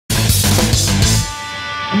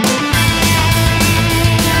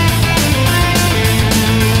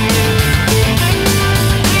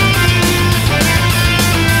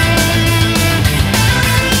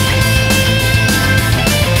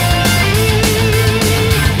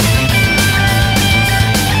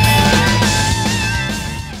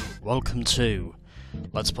welcome to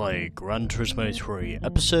Let's Play Gran Turismo 3,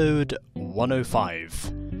 episode 105,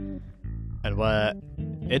 and where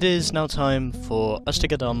it is now time for us to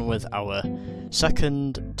get on with our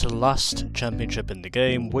second to last championship in the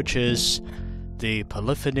game, which is the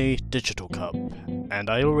Polyphony Digital Cup, and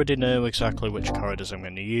I already know exactly which car it is I'm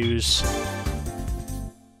going to use,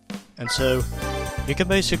 and so you can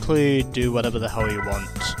basically do whatever the hell you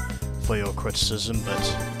want for your criticism,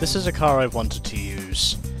 but this is a car I've wanted to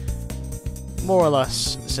use more or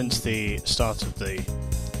less since the start of the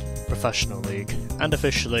professional league, and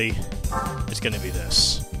officially it's going to be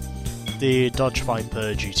this, the Dodge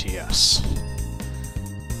Viper GTS.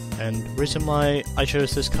 And reason why I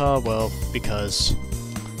chose this car, well, because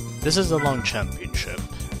this is a long championship,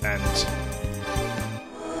 and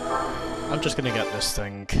I'm just going to get this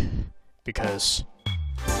thing because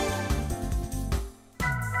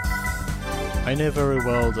I know very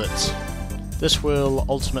well that this will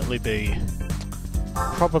ultimately be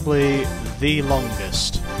probably the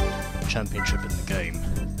longest championship in the game.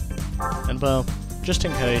 And well, just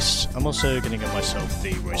in case, I'm also going to get myself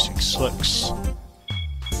the racing slicks.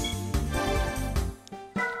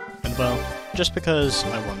 And well, just because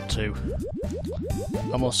I want to,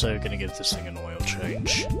 I'm also going to give this thing an oil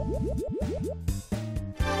change.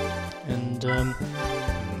 And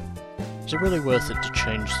is it really worth it to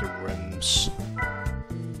change the rims?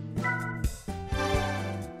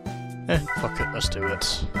 Fuck it, let's do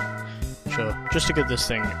it. Sure, just to give this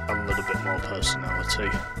thing a little bit more personality.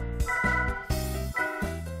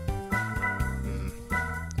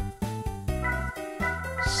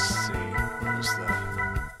 Let's see, what is that?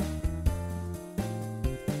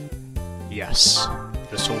 Yes,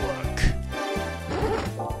 this will work.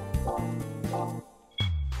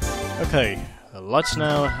 Okay, let's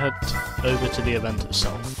now head over to the event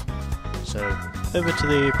itself. So, over to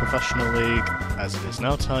the professional league, as it is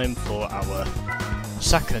now time for our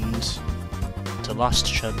second to last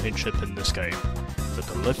championship in this game, the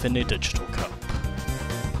Polyphony Digital Cup.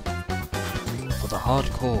 For the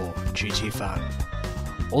hardcore GT fan,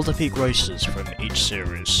 all the peak races from each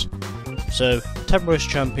series. So, 10 race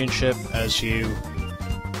championship as you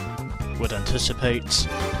would anticipate,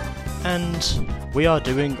 and we are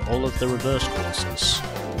doing all of the reverse courses.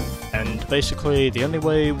 And basically, the only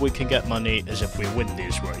way we can get money is if we win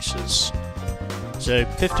these races. So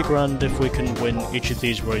 50 grand if we can win each of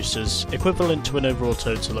these races, equivalent to an overall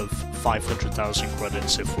total of 500,000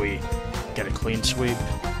 credits if we get a clean sweep.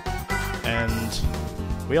 And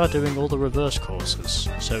we are doing all the reverse courses.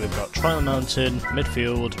 So we've got Trial Mountain,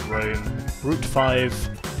 Midfield, Rome, Route 5,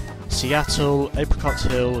 Seattle, Apricot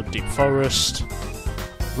Hill, Deep Forest,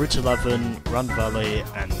 Route 11, Grand Valley,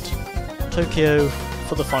 and Tokyo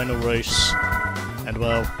for the final race. And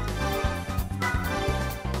well,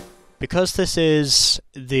 because this is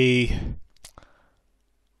the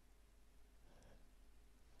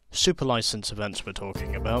super license events we're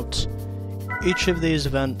talking about, each of these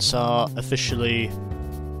events are officially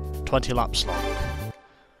 20 laps long.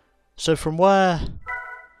 So from where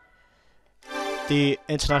the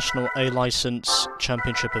International A license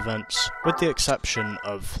championship events, with the exception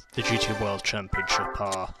of the GT World Championship,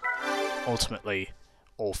 are ultimately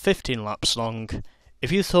all 15 laps long,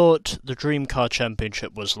 if you thought the Dream Car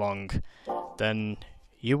Championship was long, then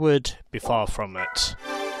you would be far from it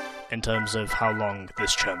in terms of how long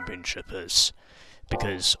this championship is,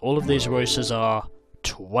 because all of these races are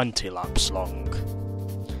 20 laps long.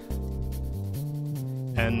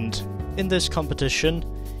 And in this competition,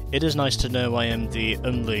 it is nice to know I am the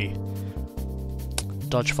only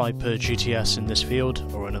Dodge Viper GTS in this field,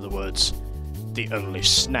 or in other words, the only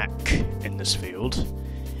snack in this field.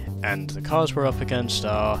 And the cars we're up against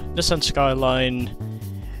are Nissan Skyline,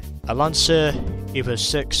 a Lancer Evo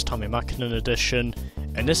 6 Tommy Mackinnon edition,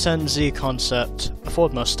 a Nissan Z Concept, a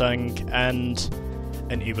Ford Mustang, and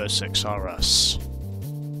an Evo 6 RS.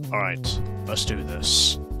 Alright, let's do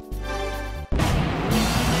this.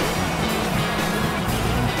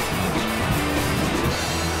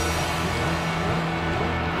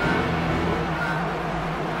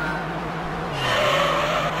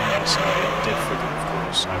 Yes, I did forget, of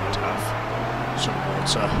course, I would have some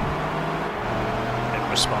water in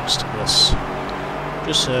response to this,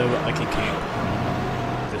 just so I can keep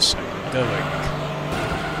this segment going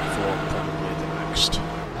for probably the next 2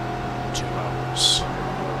 hours.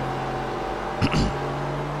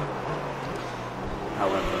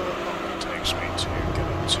 However long it takes me to get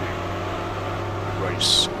up to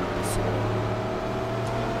race number 4.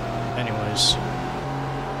 Anyways,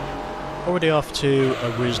 already off to a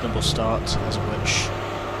reasonable start, as of which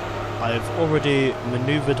I've already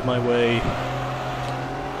manoeuvred my way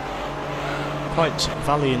quite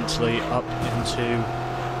valiantly up into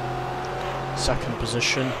second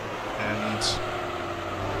position, and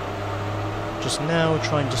just now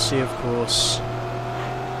trying to see, of course,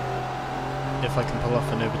 if I can pull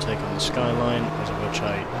off an overtake on the skyline, as of which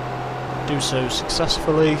I do so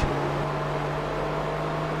successfully.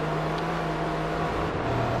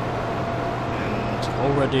 And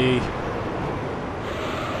already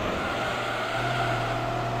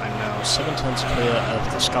I'm now 7 tenths clear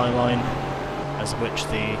of the skyline, as of which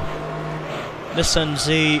the Nissan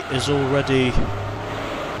Z is already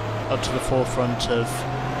up to the forefront of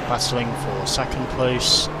battling for second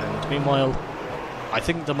place, and meanwhile I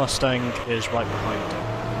think the Mustang is right behind him,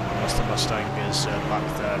 unless the Mustang is back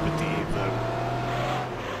there with the Evo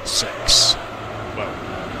 6. Well,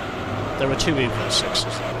 there are 2 Evo 6s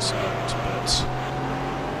at this moment, but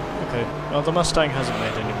okay, well the Mustang hasn't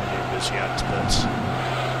made any manoeuvres yet, but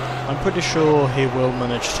I'm pretty sure he will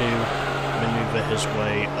manage to manoeuvre his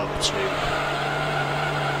way up to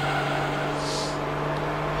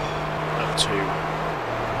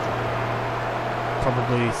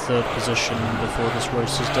probably 3rd position before this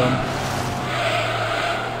race is done.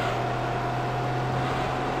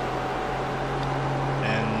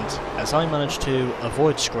 And as I managed to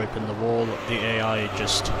avoid scraping the wall, the AI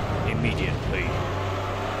just immediately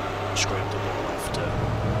scraped the wall after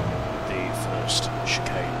the first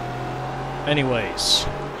chicane. Anyways,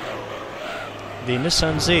 the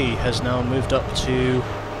Nissan Z has now moved up to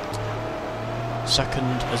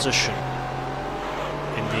 2nd position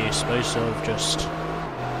in the space of just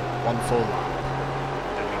 1 full lap.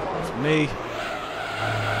 Only one for me.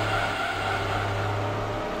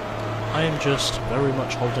 I am just very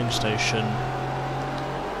much holding station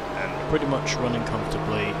and pretty much running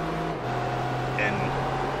comfortably in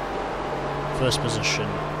 1st position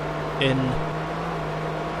in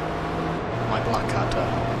my Blackadder.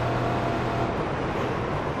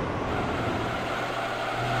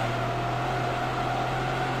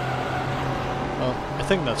 I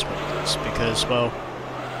think that's what it is,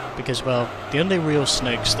 because well, the only real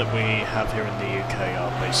snakes that we have here in the UK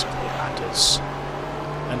are basically adders.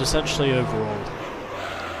 And essentially overall,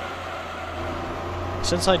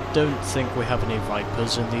 since I don't think we have any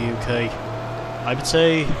vipers in the UK, I would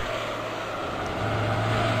say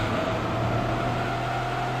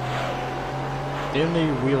the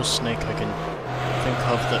only real snake I can think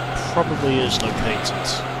of that probably is located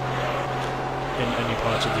in any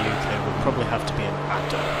part of the UK would probably have to be an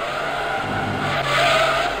adder.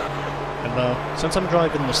 And well, since I'm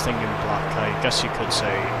driving this thing in black, I guess you could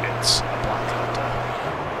say it's a black adder.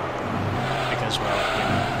 Because, well, you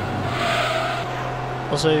know.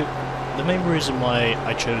 Also, the main reason why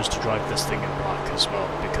I chose to drive this thing in black as well,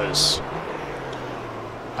 because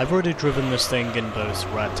I've already driven this thing in both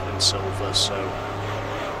red and silver, so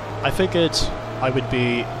I figured I would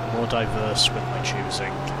be more diverse with my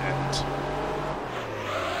choosing, and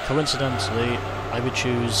coincidentally, I would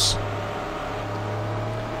choose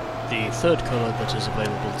the 3rd colour that is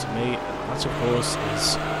available to me, and that of course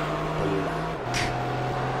is black.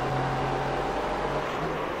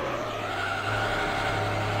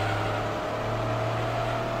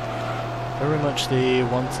 Very much the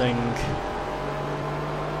one thing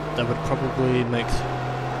that would probably make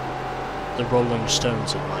the Rolling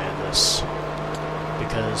Stones admire this,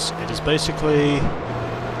 because it is basically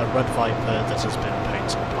a red Viper that has been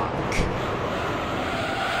painted black.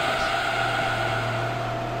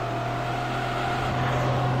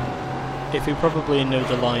 If you probably know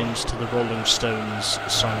the lines to the Rolling Stones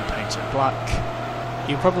song Painted Black,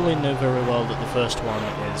 you probably know very well that the first one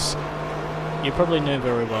is... You probably know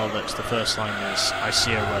very well that the first line is, I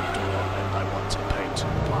see a red door and I want it painted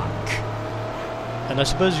black. And I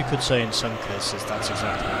suppose you could say in some cases that's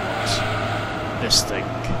exactly what this thing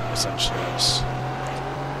essentially is.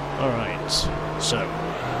 Alright, so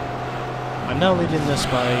I'm now leading this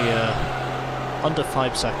by under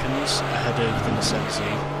 5 seconds ahead of the Nissan Z.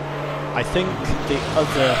 I think the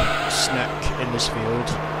other snack in this field,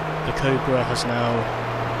 the Cobra, has now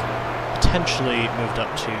potentially moved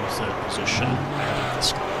up to 3rd position ahead of the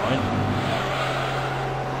Skyline.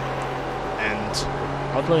 And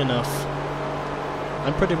oddly enough,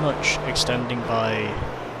 I'm pretty much extending by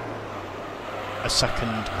a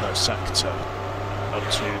second per sector up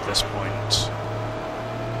to this point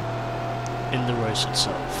in the race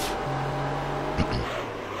itself.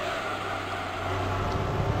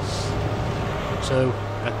 So,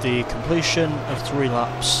 at the completion of 3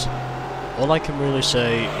 laps, all I can really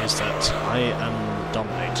say is that I am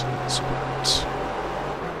dominating this event.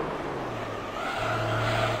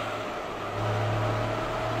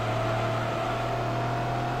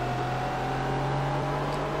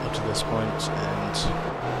 Up to to this point, and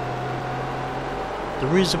the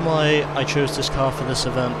reason why I chose this car for this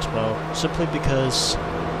event, well, simply because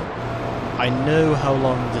I know how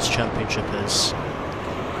long this championship is.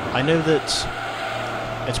 I know that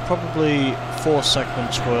it's probably 4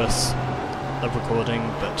 segments worth of recording,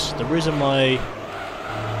 but the reason why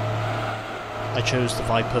I chose the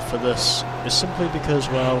Viper for this is simply because,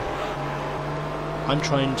 well, I'm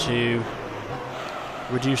trying to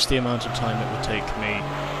reduce the amount of time it would take me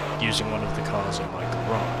using one of the cars in my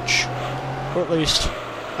garage. Or at least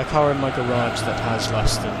a car in my garage that has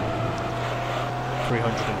less than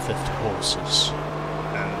 350 horses.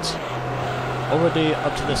 And already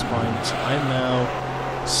up to this point, I am now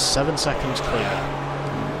 7 seconds clear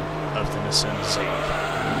of the Nissan Z.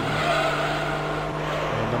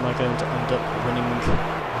 And am I going to end up winning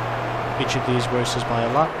each of these races by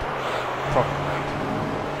a lap? Probably.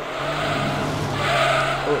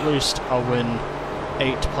 Or at least I'll win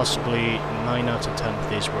 8, possibly 9 out of 10 of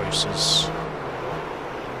these races.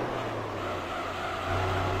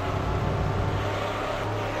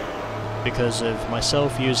 Because of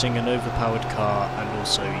myself using an overpowered car and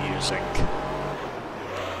also using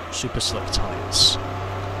super slick tyres.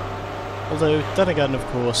 Although, then again, of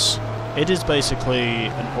course, it is basically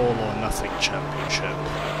an all-or-nothing championship.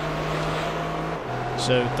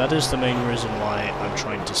 So that is the main reason why I'm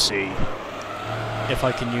trying to see if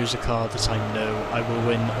I can use a car that I know I will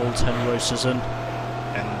win all 10 races in.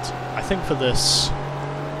 And I think for this,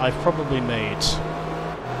 I've probably made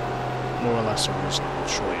more or less a reasonable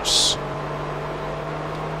choice.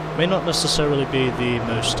 May not necessarily be the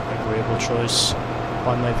most agreeable choice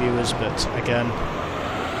by my viewers, but again,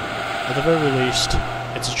 at the very least,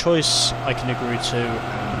 it's a choice I can agree to,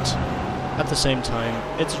 and at the same time,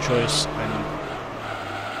 it's a choice I'm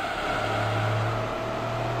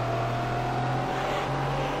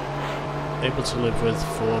able to live with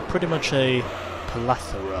for pretty much a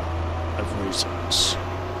plethora of reasons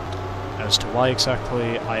as to why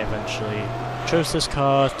exactly I eventually chose this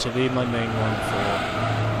car to be my main one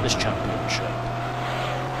for this championship.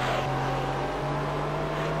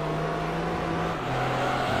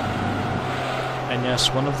 And yes,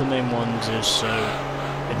 one of the main ones is so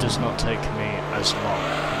it does not take me as long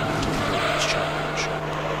to complete this championship.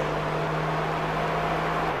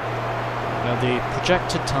 Now the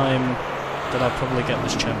projected time that I'll probably get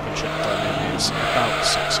this championship done in is about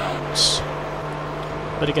 6 hours.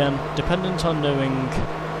 But again, dependent on knowing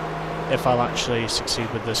if I'll actually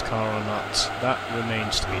succeed with this car or not, that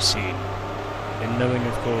remains to be seen. In knowing,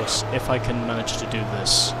 of course, if I can manage to do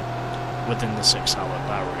this within the 6-hour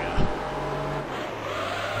barrier.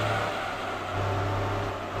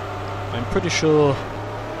 I'm pretty sure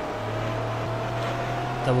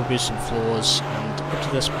there will be some flaws, and up to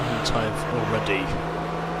this point I've already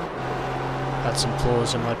had some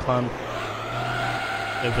flaws in my plan,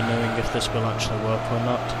 over knowing if this will actually work or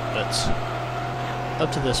not, but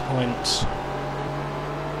up to this point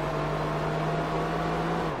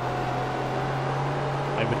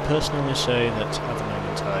I would personally say that at the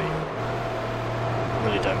moment I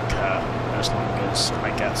really don't care, as long as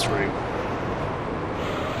I get through,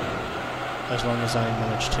 as long as I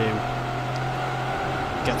manage to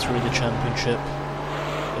get through the championship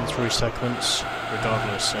in 3 segments,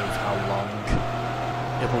 regardless of how long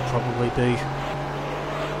it will probably be.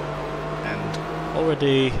 And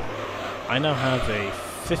already I now have a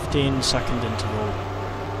 15-second interval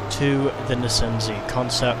to the Nissan Z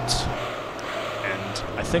concept, and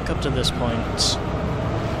I think up to this point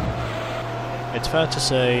it's fair to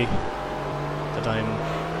say that I'm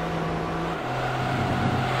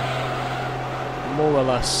more or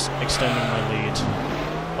less extending my lead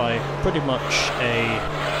by pretty much a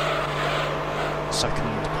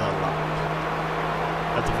second per lap,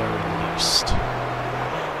 at the very least.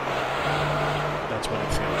 That's what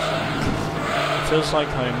it feels like. It feels like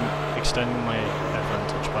I'm extending my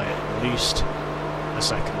advantage by at least a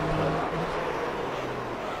second per lap,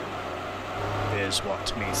 is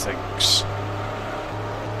what me thinks.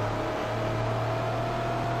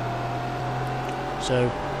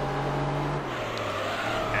 So,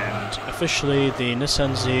 and officially the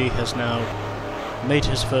Nissan Z has now made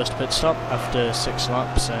his first pit stop after 6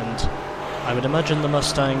 laps, and I would imagine the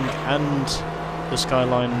Mustang and the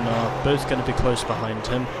Skyline are both going to be close behind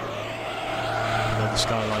him, although the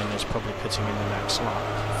Skyline is probably pitting in the next lap,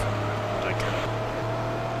 from what I can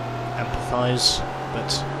empathise,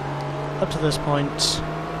 but up to this point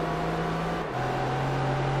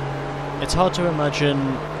it's hard to imagine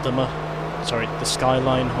the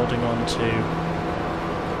Skyline holding on to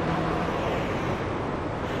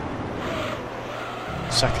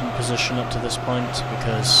second position up to this point,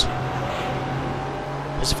 because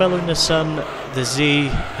His fellow Nissan, the Z,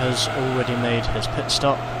 has already made his pit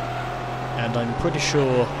stop, and I'm pretty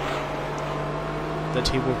sure that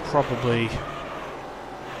he will probably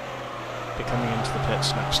be coming into the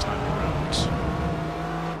pits next time around.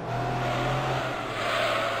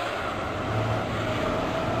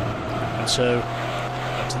 And so,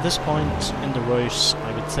 up to this point in the race,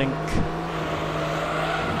 I would think,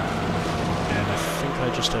 and I think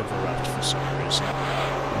I just overwrapped for some reason.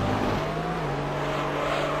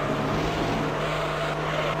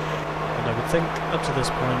 And I would think, up to this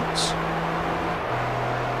point,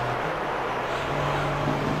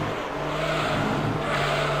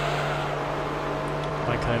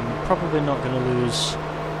 like I'm probably not going to lose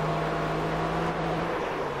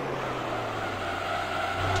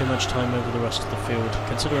too much time over the rest of the field,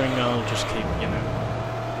 considering I'll just keep, you know,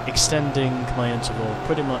 extending my interval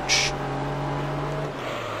pretty much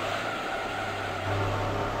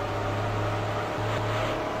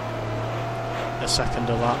a second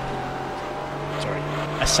a lap. Sorry,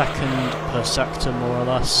 a second per sector more or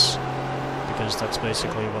less, because that's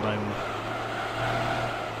basically what I'm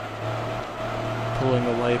pulling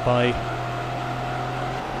away by.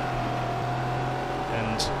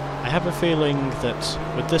 And I have a feeling that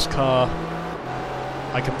with this car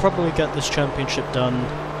I can probably get this championship done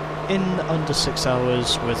in under 6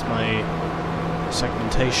 hours with my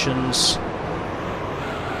segmentations,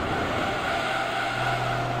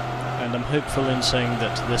 and I'm hopeful in saying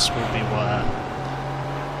that this will be where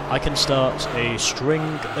I can start a string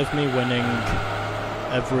of me winning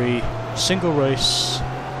every single race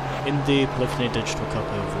in the Polyphony Digital Cup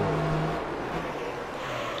overall.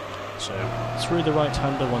 So, through the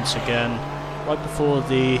right-hander once again, right before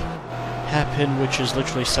the hairpin, which is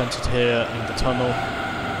literally centred here in the tunnel.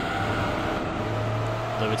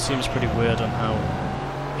 Though it seems pretty weird on how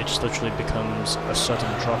it just literally becomes a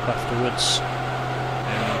sudden drop afterwards.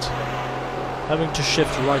 And having to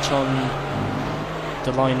shift right on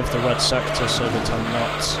the line of the red sector so that I'm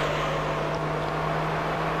not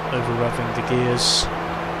over-revving the gears.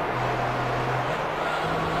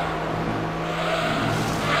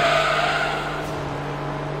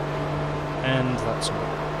 And that's all.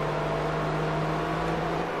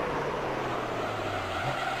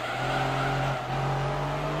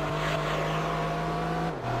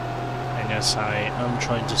 And yes, I am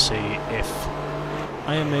trying to see if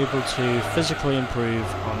I am able to physically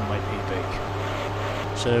improve on my PB.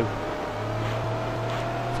 So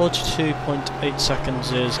 42.8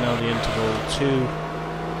 seconds is now the interval to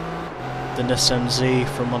the Nissan Z,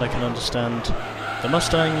 from what I can understand. The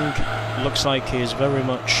Mustang looks like he's very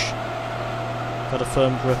much got a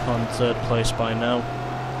firm grip on third place by now,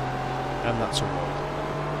 and that's a wall.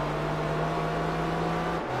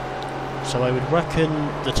 So I would reckon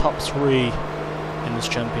the top three in this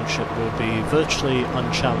championship will be virtually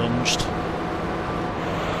unchallenged.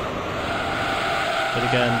 But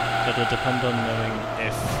again, it'll depend on knowing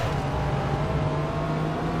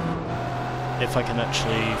if I can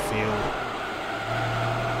actually feel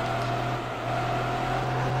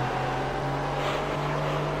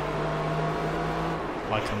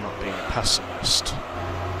like I'm not being a pessimist.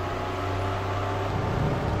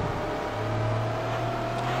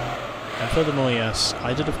 And furthermore, yes,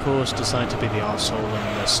 I did of course decide to be the arsehole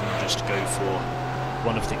in this and just go for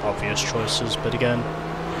one of the obvious choices, but again,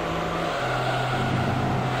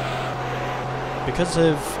 because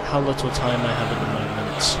of how little time I have at the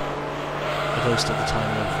moment, at least at the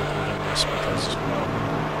time of recording this, because,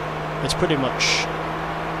 well, it's pretty much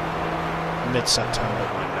mid-September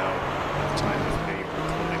by now, at the time of me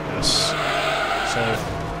recording this. So,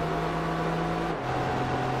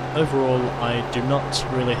 overall, I do not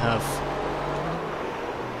really have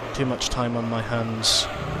too much time on my hands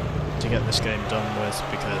to get this game done with,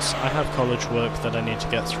 because I have college work that I need to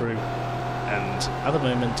get through, and at the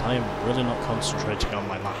moment I am really not concentrating on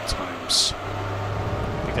my lap times,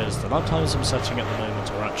 because the lap times I'm setting at the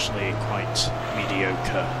moment are actually quite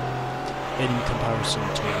mediocre in comparison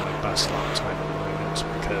to my best lap time at the moment,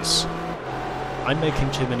 because I'm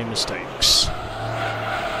making too many mistakes,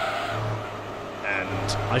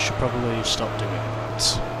 and I should probably stop doing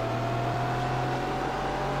that.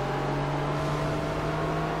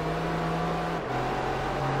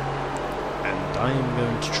 I am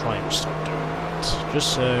going to try and stop doing that,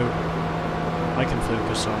 just so I can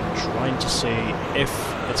focus on trying to see if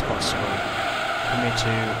it's possible for me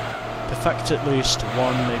to perfect at least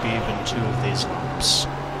one, maybe even two of these laps.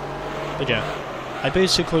 But yeah, I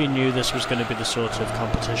basically knew this was going to be the sort of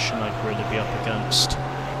competition I'd really be up against.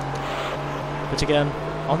 But again,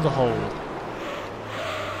 on the whole...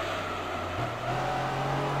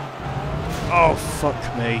 Oh,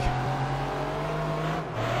 fuck me.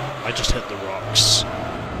 I just hit the rocks.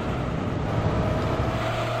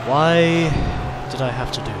 Why did I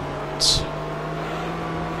have to do that?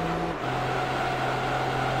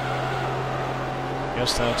 I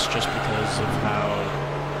guess that's just because of how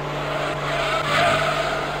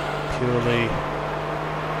purely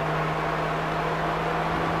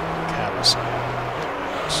careless I am.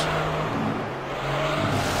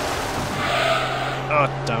 Oh,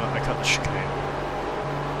 damn it, I cut the chicane.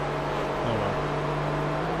 Oh well.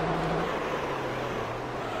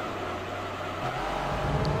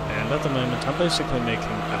 And at the moment, I'm basically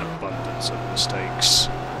making an abundance of mistakes.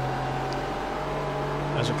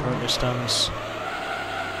 As it currently stands,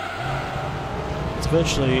 it's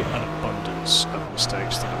virtually an abundance of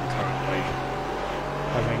mistakes that I'm currently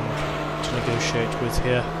having to negotiate with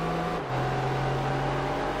here.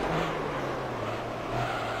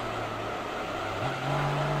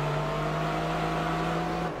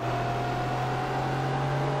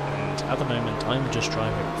 At the moment, I'm just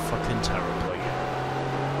driving fucking terribly.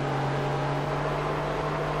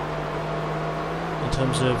 In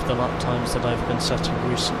terms of the lap times that I've been setting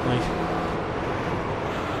recently,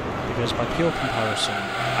 because by pure comparison,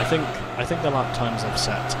 I think the lap times I've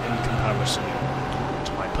set in comparison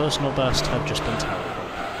to my personal best have just been terrible.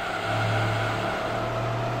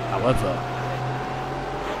 However,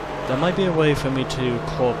 there might be a way for me to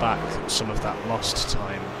claw back some of that lost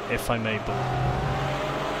time if I'm able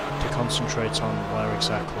to concentrate on where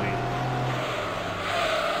exactly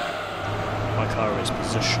my car is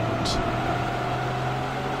positioned.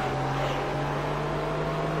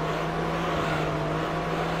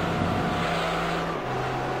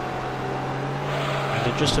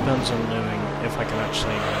 And it just depends on knowing if I can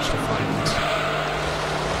actually manage to find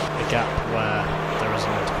a gap where there is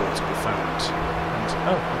an interval to be found. And,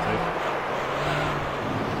 oh, okay.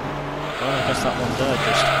 Well, I guess that one there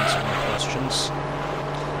just answered my questions.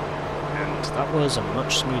 That was a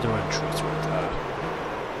much smoother entry through there.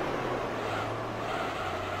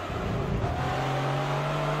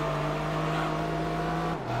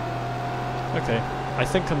 Okay, I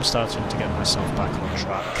think I'm starting to get myself back on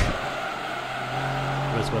track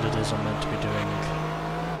with what it is I'm meant to be doing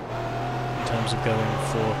in terms of going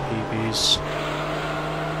for PBs.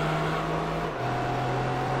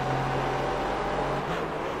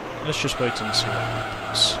 Let's just wait and see what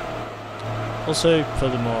happens. Also,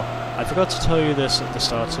 furthermore, I forgot to tell you this at the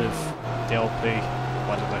start of the LP.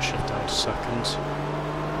 Why did I shift down to second?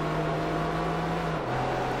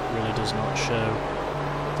 Really does not show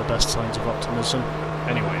the best signs of optimism.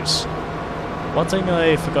 Anyways, one thing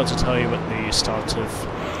I forgot to tell you at the start of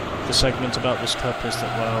the segment about this cup is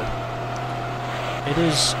that, well, it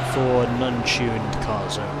is for non-tuned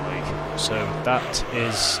cars only, so that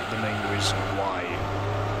is the main reason why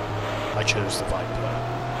I chose the Viper.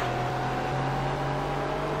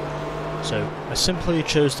 So, I simply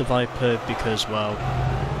chose the Viper because, well,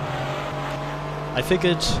 I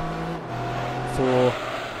figured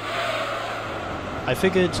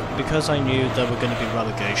because I knew there were going to be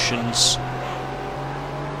relegations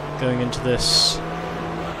going into this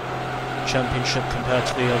championship compared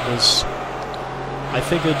to the others, I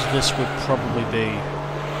figured this would probably be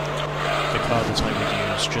the car that I would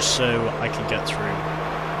use, just so I can get through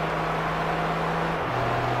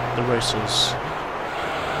the races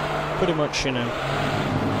pretty much, you know,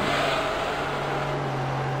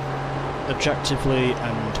 objectively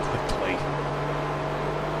and quickly.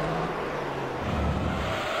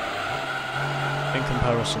 In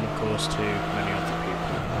comparison, of course, to many other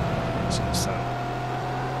people since then.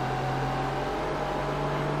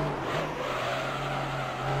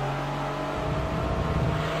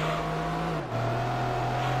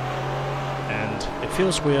 And it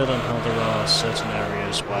feels weird on how there are certain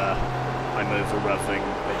areas where I'm over-revving,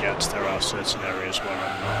 but yet there are certain areas where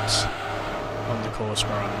I'm not on the course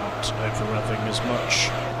where I'm not over-revving as much.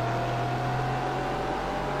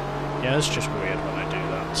 Yeah, it's just weird when I do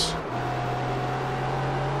that.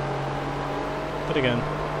 But again,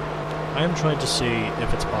 I am trying to see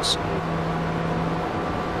if it's possible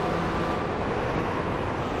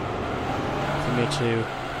for me to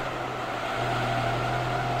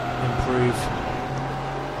improve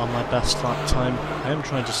on my best lap time. I am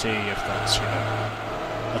trying to see if that's, you know,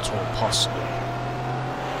 at all possible.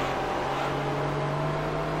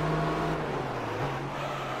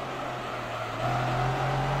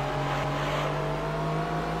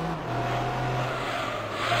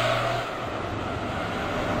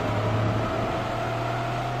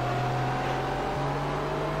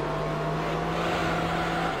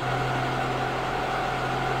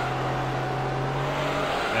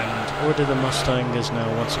 Already the Mustang is now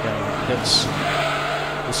once again on pits.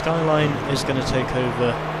 The Skyline is going to take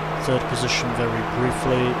over third position very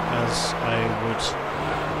briefly, as I would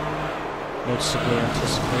noticeably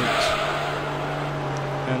anticipate,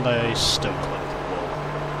 and I still click the wall.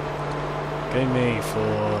 Go me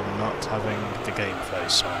for not having the game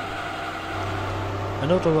face on. And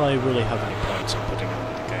nor do I really have any point in putting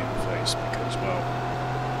on the game face, because, well,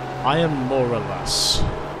 I am more or less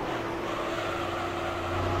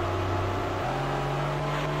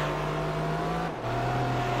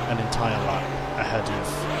an entire lap ahead of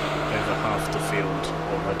over half the field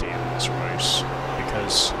already in this race,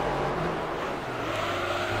 because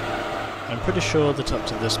I'm pretty sure that up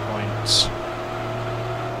to this point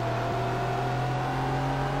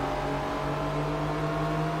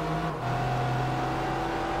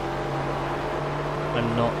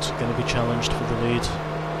I'm not going to be challenged for the lead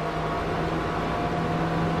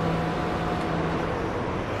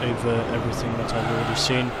over everything that I've already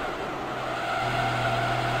seen.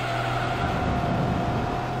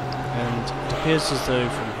 And it appears as though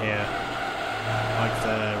from here, like,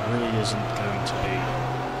 there really isn't going to be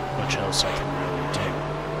much else I can really do.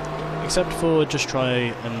 Except for just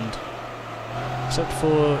trying to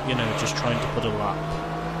put a lap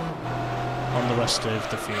on the rest of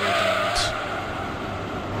the field and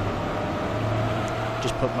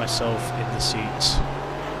just put myself in the seat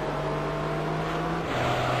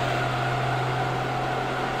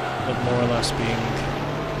of more or less being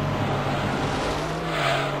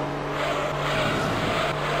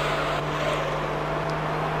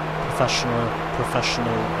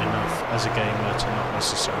professional enough as a gamer to not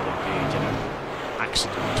necessarily be,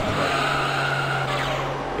 accident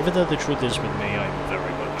prone. Even though the truth is with me, I'm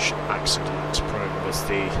very much accident prone with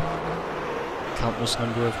the countless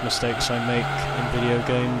number of mistakes I make in video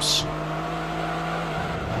games.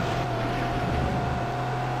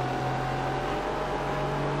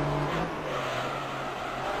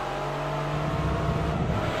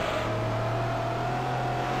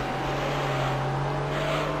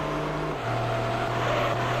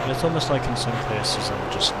 It's almost like in some cases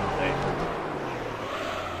I'm just not able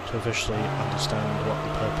to officially understand what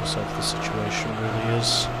the purpose of the situation really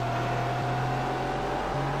is.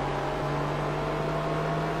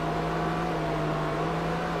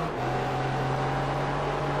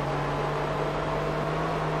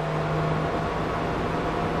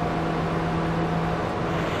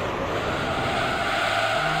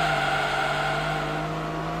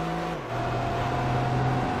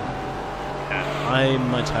 I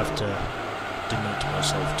might have to demote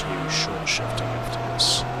myself to short shifting after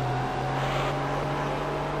this.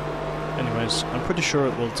 Anyways, I'm pretty sure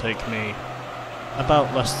it will take me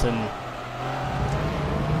about less than...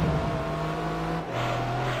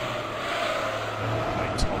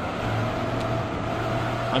 Wait, hold on.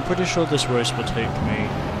 I'm pretty sure this race will take me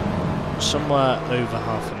somewhere over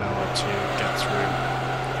half an hour to get through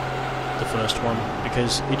the first one,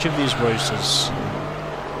 because each of these races,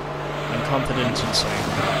 I'm confident in saying,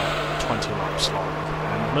 20 laps long,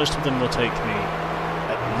 and most of them will take me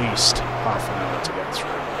at least half an hour to get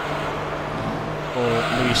through, or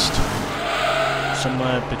at least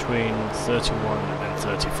somewhere between 31 and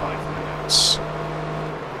 35 minutes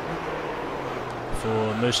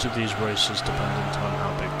for most of these races, dependent on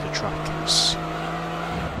how big the track is.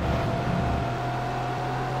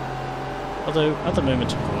 Although, at the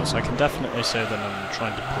moment, of course, I can definitely say that I'm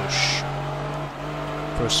trying to push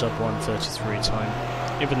for a sub 1:33 time,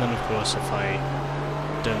 even then, of course, if I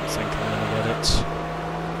don't think I'm going to get it.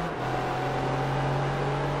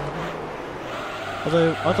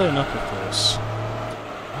 Although not, of course.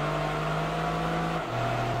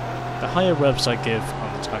 The higher revs I give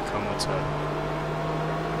on the tachometer,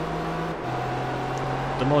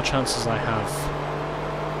 the more chances I have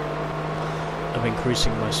of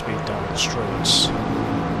increasing my speed down the straights.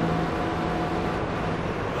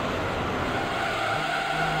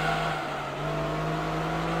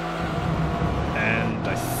 And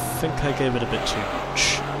I think I gave it a bit too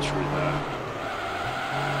much through there.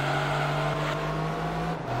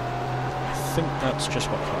 I think that's just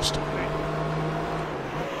what costed me.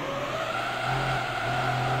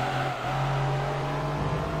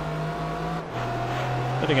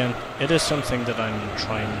 But again, it is something that I'm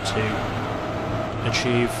trying to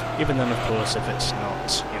achieve, even then, of course, if it's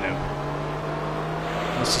not, you know,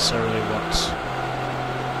 necessarily what...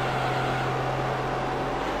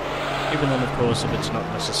 Even then, of course, if it's not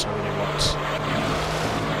necessarily what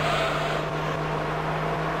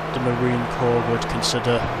the Marine Corps would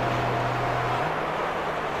consider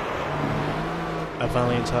a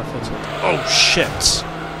valiant effort. Oh shit!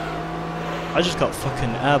 I just got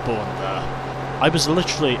fucking airborne there. I was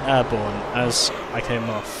literally airborne as I came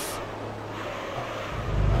off.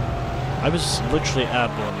 I was literally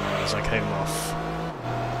airborne as I came off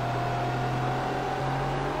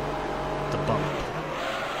the bump.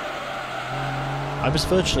 I was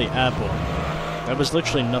virtually airborne. There was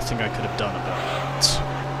literally nothing I could have done about it.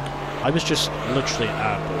 I was just literally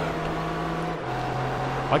airborne.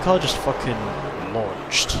 My car just fucking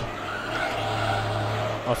launched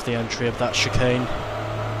off the entry of that chicane.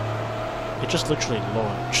 It just literally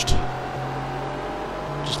launched.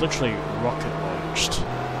 Just literally rocket launched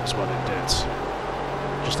is what it did.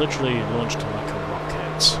 Just literally launched like a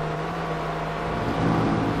rocket.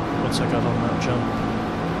 Once I got on that jump.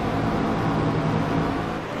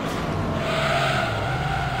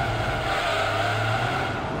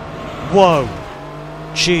 Whoa!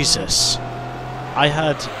 Jesus! I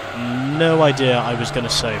had no idea I was going to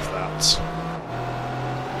save that.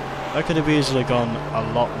 That could have easily gone a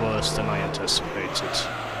lot worse than I anticipated.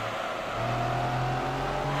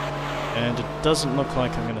 And it doesn't look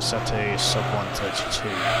like I'm going to set a sub 132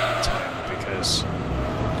 time, because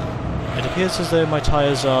it appears as though my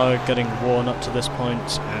tyres are getting worn up to this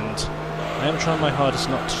point, and I am trying my hardest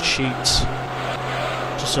not to cheat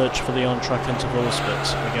to search for the on-track intervals,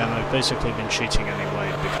 but again, I've basically been cheating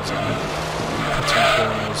anyway because I've been cutting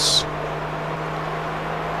corners.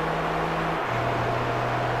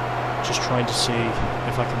 Just trying to see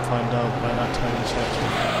if I can find out where that time is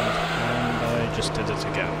heading, and I just did it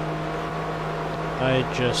again. I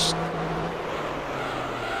just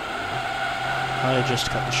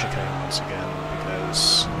cut the chicane once again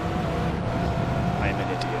because I'm an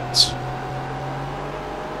idiot.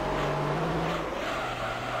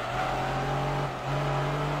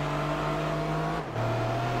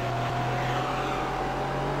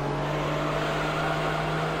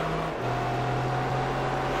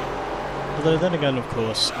 Although then again, of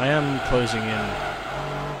course, I am closing in.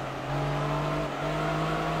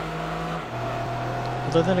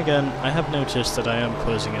 Although then again, I have noticed that I am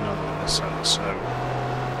closing in on them in a sense, so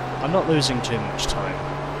I'm not losing too much time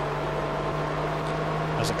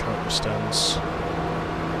as it currently stands.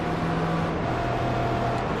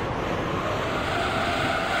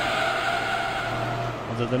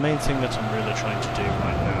 Although the main thing that I'm really trying to do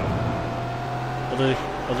right now,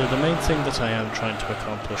 although the main thing that I am trying to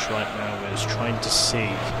accomplish right now is trying to see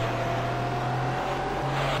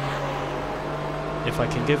if I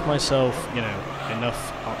can give myself, you know,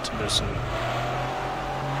 enough optimism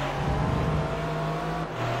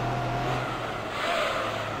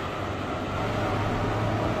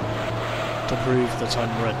to prove that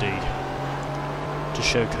I'm ready to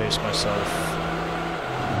showcase myself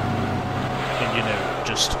in, you know,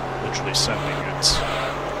 just literally sending it.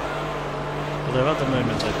 Although at the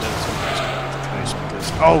moment I don't think that's going to be the case because...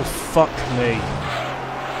 Oh, fuck me!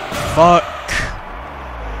 Fuck!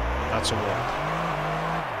 That's a one.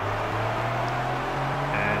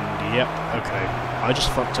 Yep, okay. I just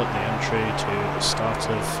fucked up the entry to the start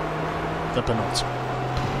of the penultimate.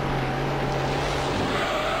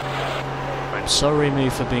 I'm sorry me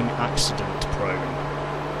for being accident prone.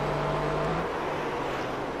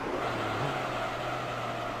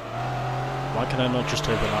 Why can I not just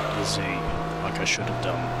overlap the Z like I should have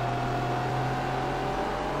done?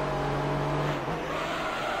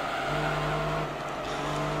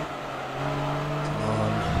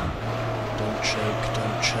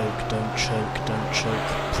 Don't choke, don't choke,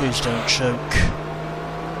 please don't choke.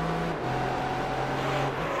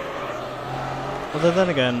 Although then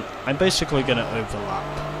again, I'm basically going to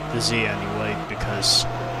overlap the Z anyway, because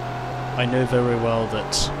I know very well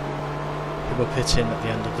that he will pit in at the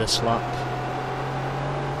end of this lap,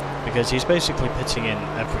 because he's basically pitting in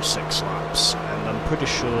every 6 laps, and I'm pretty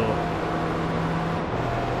sure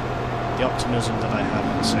the optimism that I have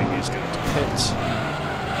in saying he's going to pit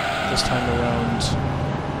this time around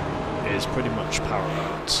is pretty much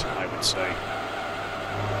paramount, I would say,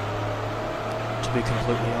 to be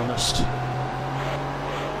completely honest.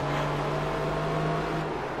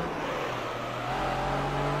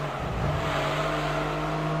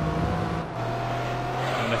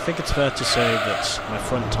 And I think it's fair to say that my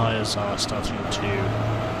front tyres are starting to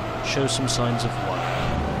show some signs of wear.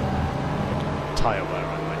 Tyre wear,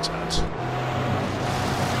 I might add.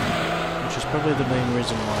 Which is probably the main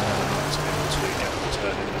reason why I'm not able to get the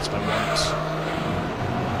turn in that I want.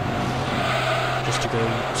 Just to go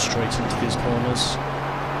straight into these corners.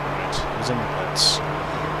 Right, he's in the pits.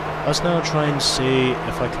 Let's now try and see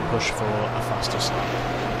if I can push for a faster lap.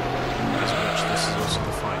 As which this is also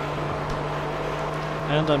the final lap.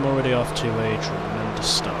 And I'm already off to a tremendous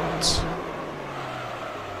start.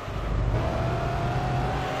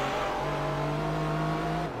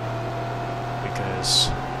 Because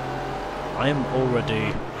I am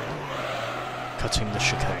already cutting the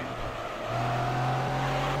chicane.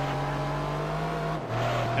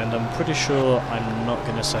 And I'm pretty sure I'm not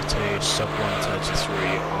going to set a sub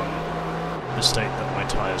 133 on the state that my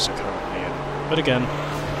tyres are currently in. But again,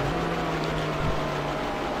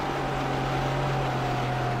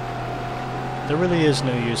 there really is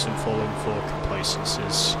no use in falling for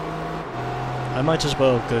complacencies. I might as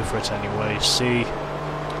well go for it anyway, see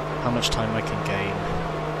how much time I can gain.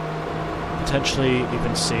 Potentially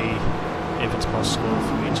even see if it's possible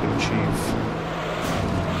for me to achieve.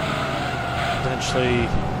 Potentially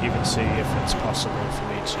even see if it's possible for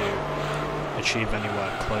me to achieve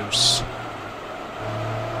anywhere close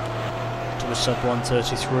to a sub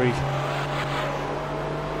 133.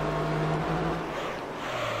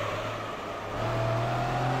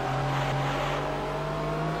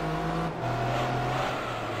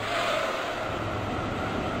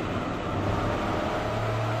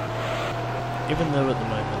 Even though at the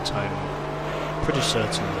moment I'm pretty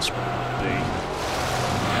certain this will not be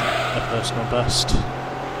a personal best, no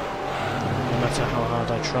matter how hard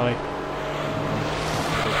I try,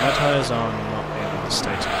 because my tyres are not in the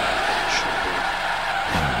state of they should be.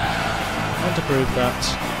 And to prove that,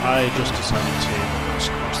 I just decided to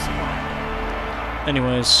cross the line.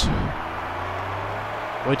 Anyways,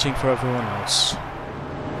 waiting for everyone else.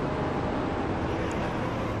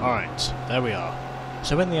 Alright, there we are.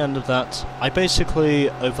 So in the end of that, I basically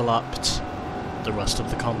overlapped the rest of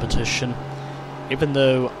the competition, even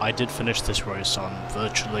though I did finish this race on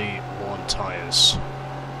virtually worn tyres.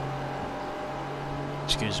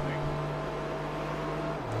 Excuse me.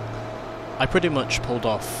 I pretty much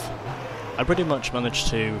managed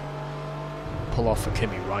to pull off a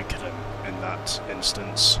Kimi Raikkonen in that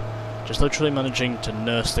instance, just literally managing to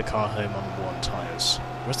nurse the car home on worn tyres.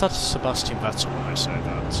 Was that Sebastian Vettel when I say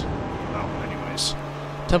that? No, anyways.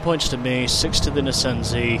 10 points to me, 6 to the Nissan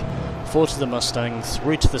Z, 4 to the Mustang,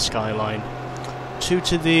 3 to the Skyline, 2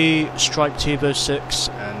 to the striped Evo 6,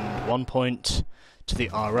 and 1 point to the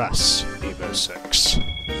RS Evo 6.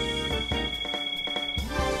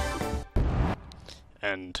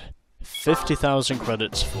 And 50,000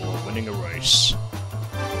 credits for winning a race.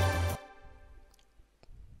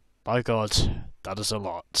 By God, that is a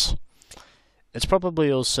lot. It's probably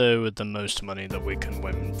also the most money that we can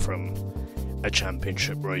win from a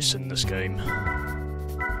championship race in this game.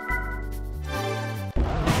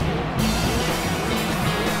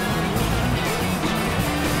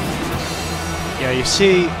 Yeah, you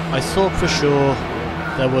see, I thought for sure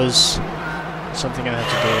there was something I had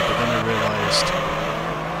to do, but then I realised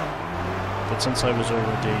that since I was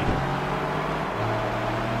already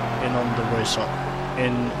in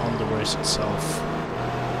on the race itself,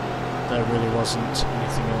 there really wasn't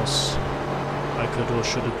anything else I could or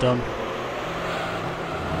should have done.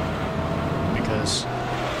 Because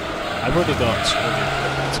I've already got all the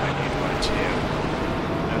equipment I need right here.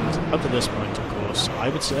 And up to this point, of course, I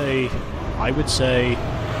would say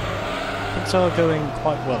things are going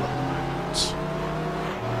quite well at the moment.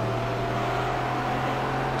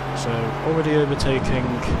 So, already overtaking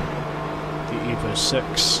the Evo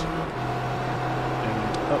 6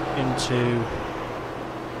 and up into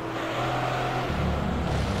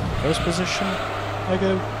first position I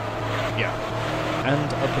go? Yeah.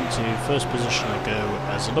 And up into first position I go,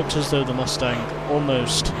 as it looked as though the Mustang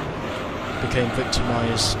almost became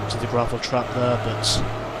victimised to the gravel trap there, but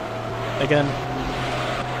again,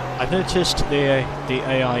 I've noticed the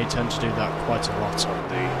AI tend to do that quite a lot on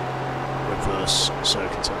the reverse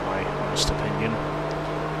circuit in my honest opinion.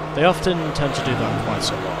 They often tend to do that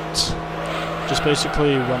quite a lot. Just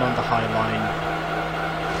basically run on the high line,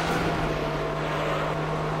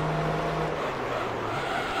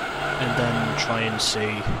 and then try and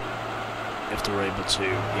see if they're able to,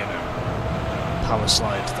 you know, power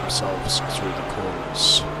slide themselves through the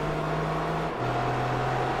corners.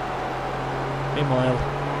 Meanwhile,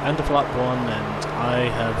 end of lap 1, and I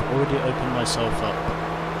have already opened myself up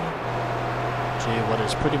to what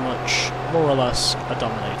is pretty much, more or less, a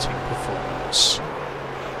dominating performance.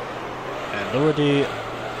 And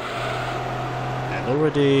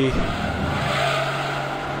already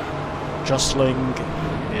jostling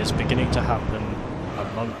is beginning to happen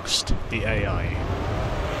amongst the AI.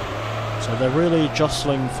 So they're really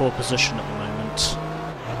jostling for position at the moment.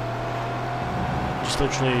 Just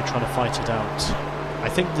literally trying to fight it out. I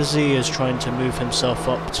think the Z is trying to move himself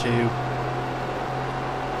up to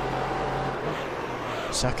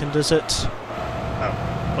second, is it? Oh,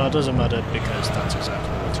 well, it doesn't matter because that's exactly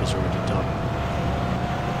what he's already done.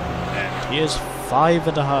 And he is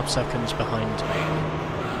 5.5 seconds behind me.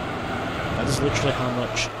 That is literally how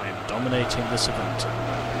much I am dominating this event at the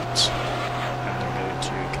moment, and I'm going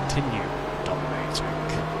to continue dominating.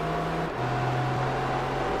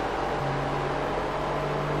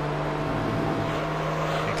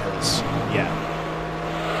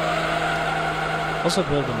 Also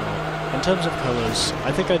furthermore, in terms of colours,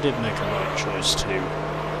 I think I did make a right choice to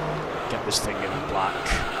get this thing in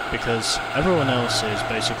black, because everyone else is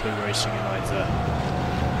basically racing in either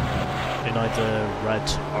red,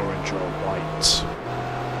 orange or white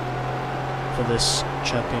for this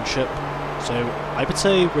championship. So I would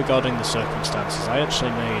say, regarding the circumstances, I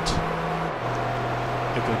actually made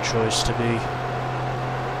a good choice to be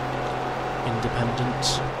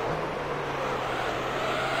independent.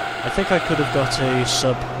 I think I could have got a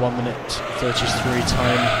sub 1 minute 33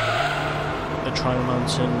 time at Trial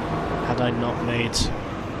Mountain had I not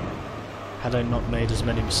made as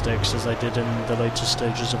many mistakes as I did in the later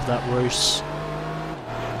stages of that race.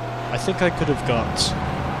 I think I could have got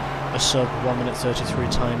a sub 1 minute 33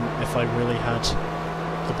 time if I really had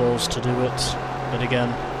the balls to do it, but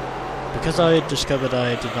again, because I had discovered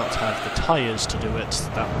I did not have the tyres to do it,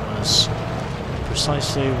 that was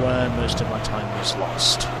precisely where most of my time was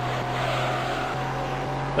lost.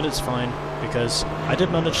 But it's fine, because I did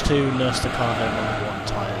manage to nurse the car home on the one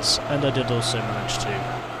tyres, and I did also manage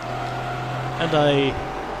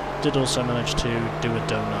to do a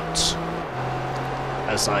donut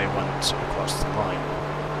as I went across the line.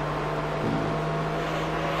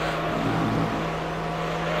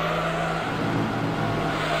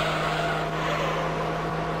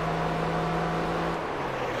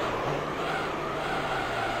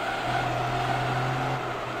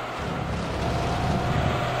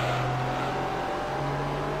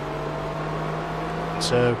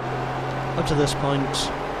 So, up to this point,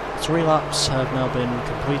 3 laps have now been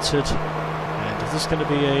completed, and is this going to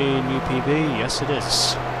be a new PB? Yes it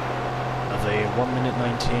is, of a 1 minute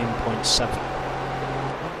 19.7.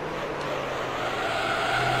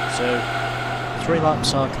 So, 3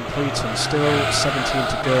 laps are complete and still 17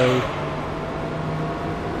 to go.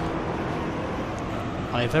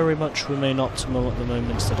 I very much remain optimal at the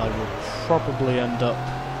moment that I will probably end up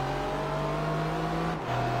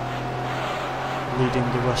leading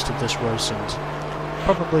the rest of this race and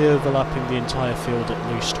probably overlapping the entire field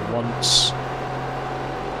at least once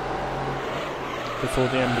before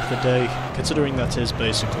the end of the day, considering that is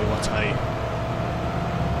basically what I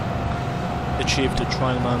achieved at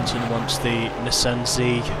Trial Mountain once the Nissan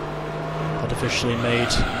Z had officially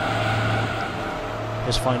made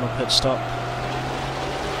his final pit stop,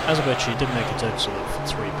 as of which he did make a total of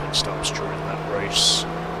 3 pit stops during that race.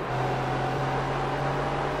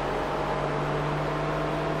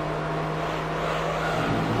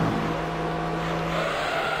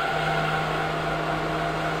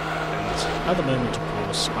 At the moment, of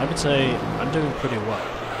course, I would say I'm doing pretty well.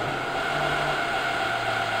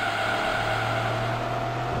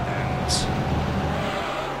 And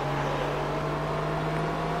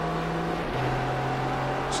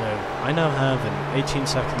so I now have an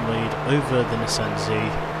 18-second lead over the Nissan Z.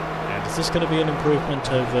 And is this going to be an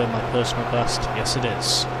improvement over my personal best? Yes, it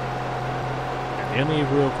is. And the only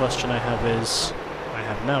real question I have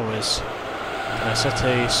now is, can I set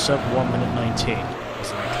a sub 1 minute 19? As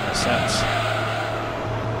in, can I set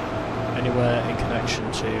anywhere in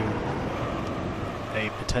connection to a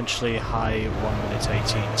potentially high 1 minute 18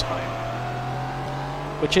 time,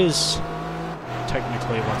 which is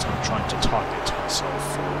technically what I'm trying to target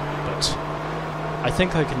myself for, but I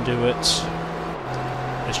think I can do it.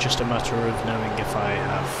 It's just a matter of knowing if I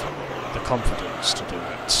have the confidence to do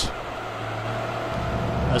it,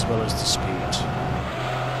 as well as the speed.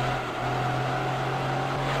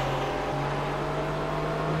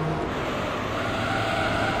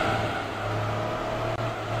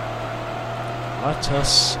 Let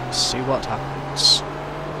us see what happens.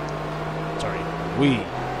 Sorry, we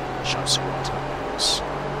shall see what happens.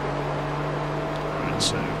 Alright,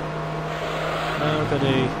 so now we've got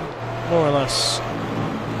a more or less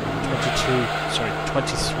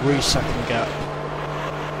 23 second gap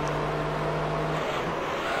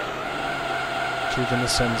to the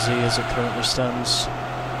Nissan Z as it currently stands.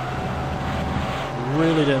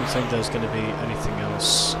 Really don't think there's going to be anything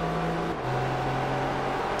else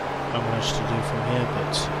I managed to do from here,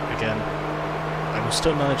 but again, I will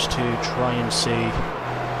still manage to try and see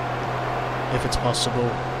if it's possible.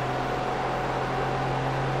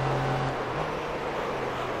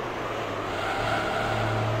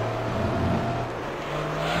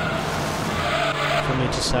 For me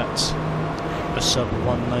to set a sub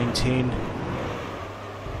 119,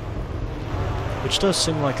 which does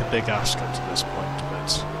seem like a big ask up to this point,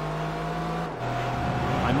 but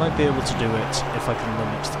I might be able to do it if I can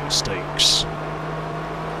limit the mistakes.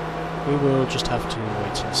 We will just have to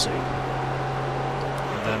wait and see.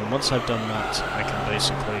 And then once I've done that, I can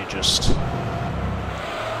basically just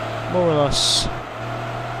more or less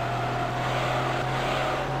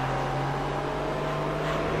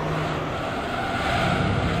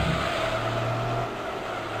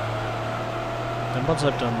And once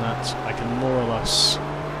I've done that, I can more or less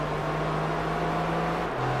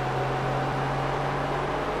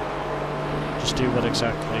just do what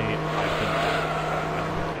exactly I've been doing,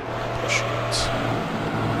 pushing it.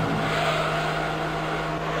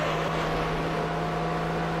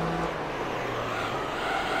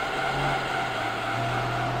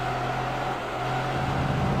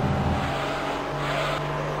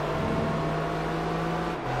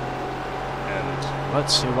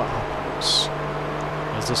 Let's see what happens.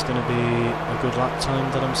 Is this going to be a good lap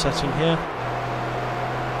time that I'm setting here?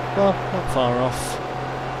 Well, not far off.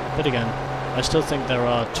 But again, I still think there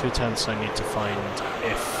are 2/10ths I need to find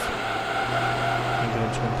if I'm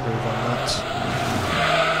going to improve on that.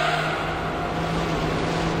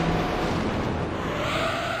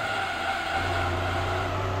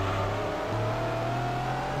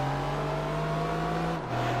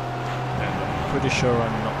 And I'm pretty sure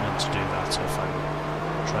I'm not meant to do that if I'm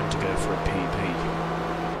trying to go for a PB.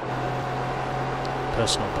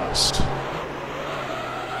 Personal best.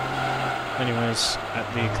 Anyways, at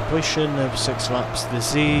the completion of 6 laps, the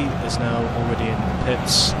Z is now already in the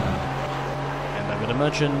pits, and I would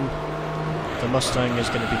imagine the Mustang is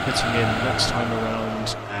going to be pitting in next time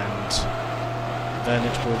around, and then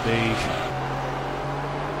it will be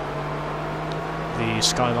the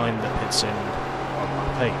Skyline that pits in on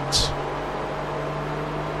lap 8.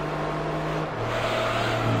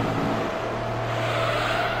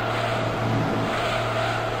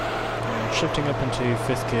 Shifting up into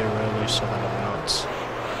 5th gear early so that I'm not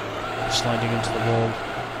sliding into the wall.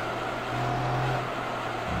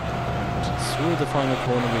 And through the final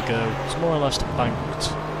corner we go. It's more or less banked.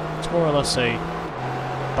 It's more or less a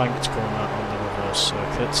banked corner on the reverse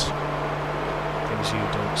circuit. Things you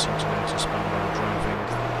don't seem to notice when you're driving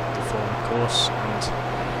the forward course. And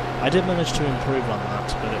I did manage to improve on that,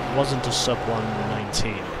 but it wasn't a sub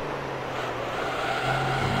 119.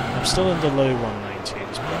 I'm still in the low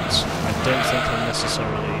 119s, but I don't think I'm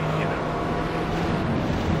necessarily, you know...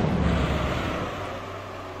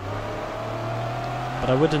 But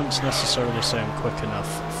I wouldn't necessarily say I'm quick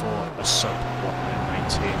enough for a sub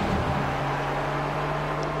 119.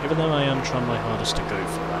 Even though I am trying my hardest to go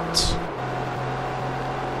for that.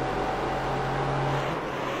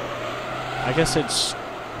 I guess it's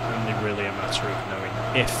only really a matter of knowing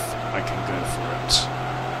if I can go for it.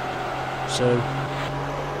 So...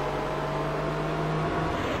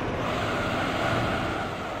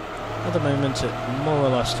 at the moment, it more or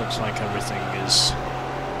less looks like everything is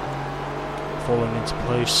falling into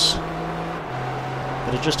place,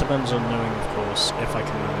 but it just depends on knowing, of course, if I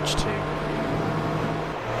can manage to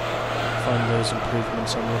find those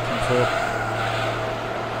improvements I'm looking for.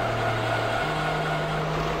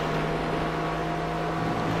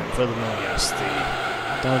 And furthermore, yes, the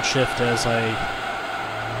downshift as I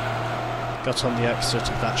got on the exit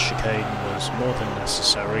of that chicane was more than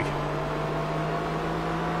necessary.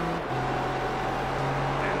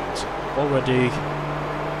 Already,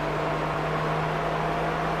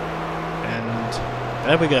 and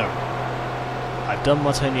there we go. I've done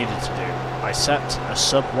what I needed to do. I set a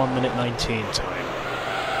sub 1 minute 19 time.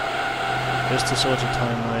 It's the sort of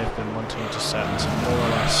time I've been wanting to set more or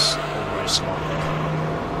less all race long.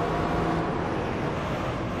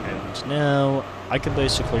 And now I can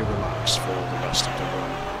basically relax for the rest of the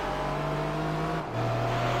run.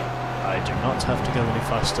 I do not have to go any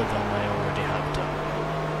faster than I already have done.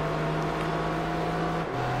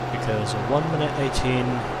 Because a 1 minute 18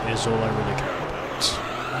 is all I really care about.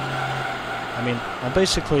 I mean, I'm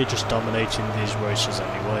basically just dominating these races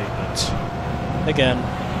anyway, but again,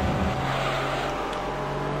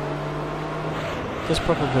 this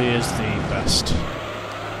probably is the best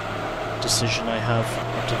decision I have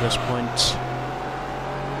up to this point.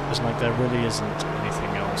 It's like there really isn't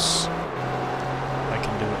anything else I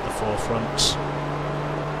can do at the forefront.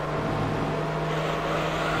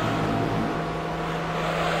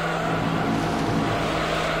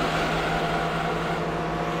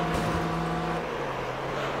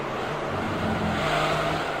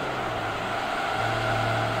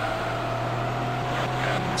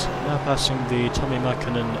 Passing the Tommy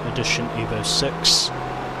Mackinnon Edition Evo 6,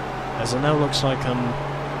 as it now looks like I'm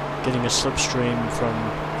getting a slipstream from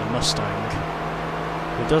the Mustang,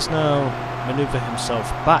 who does now manoeuvre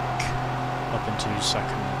himself back up into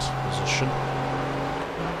 2nd position.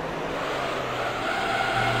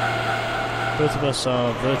 Both of us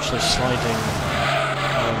are virtually sliding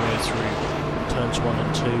our way through turns 1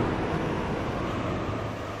 and 2.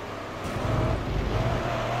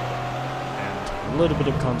 A little bit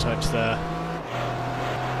of contact there.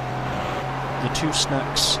 The 2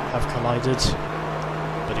 snacks have collided,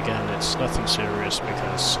 but again, it's nothing serious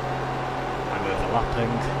because I'm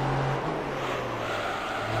overlapping.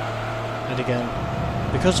 And again,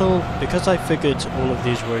 because I figured all of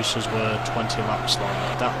these races were 20 laps long,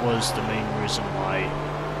 that was the main reason why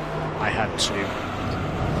I had to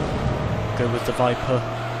go with the Viper,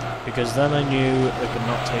 because then I knew it would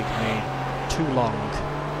not take me too long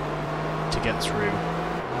to get through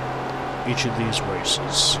each of these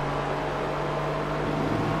races.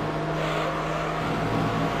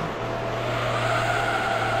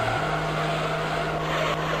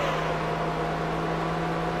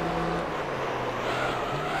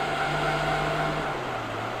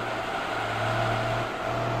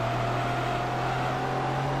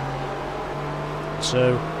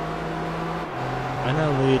 So, I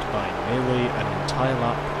now lead by nearly an entire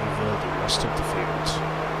lap over the rest of the field.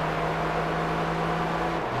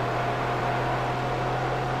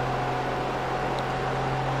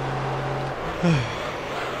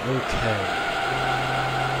 Okay.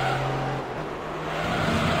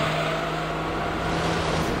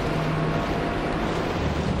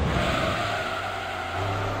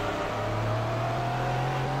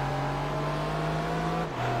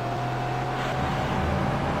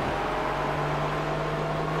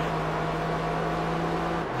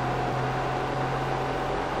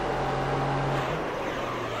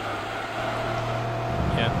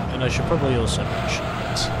 And I should probably also mention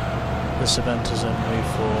that this event is only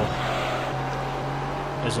for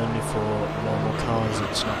normal cars,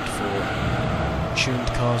 it's not for tuned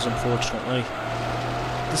cars, unfortunately.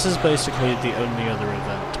 This is basically the only other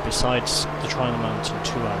event, besides the Trial Mountain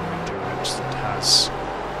 2-hour endurance, that has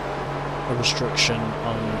a restriction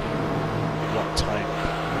on what type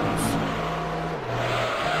of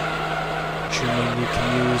tuning you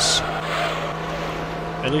can use.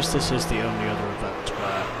 At least this is the only other event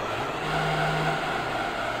where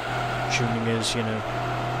tuning is, you know...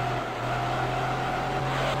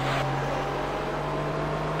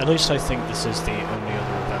 At least I think this is the only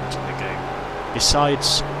other event in the game,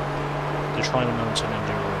 besides the Trial Mountain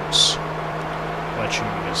Endurance, where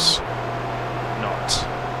tuning is not.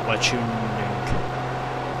 Where tuning,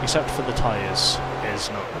 except for the tyres, is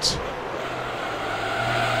not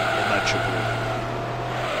illegible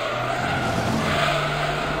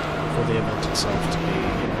for the event itself to be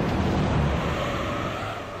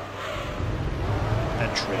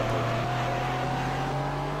entryable.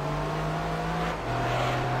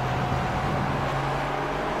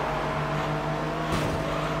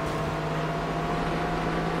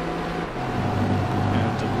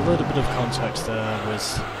 And a little bit of context there with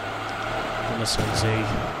the Nissan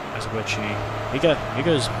as which he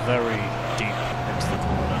goes very deep into the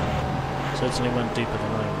corner. Certainly went deeper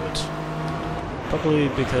than I would. Probably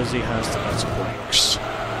because he has the better brakes.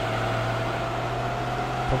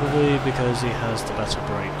 Probably because he has the better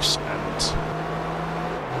brakes and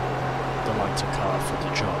the lighter car for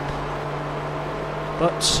the job.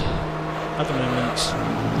 But at the moment,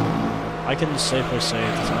 I can safely say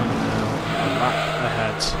that I'm now a lap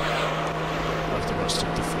ahead of the rest of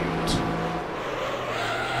the field.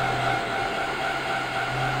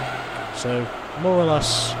 So, more or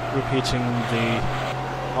less repeating the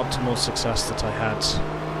optimal success that I had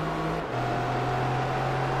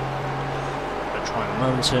at Trial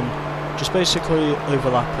Mountain, just basically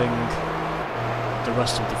overlapping the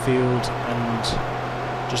rest of the field and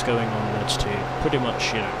just going onwards to pretty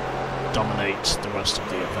much, you know, dominate the rest of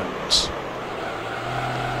the event.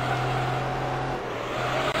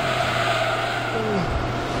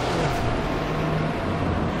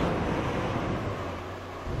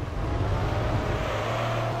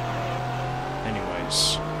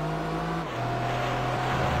 Anyways.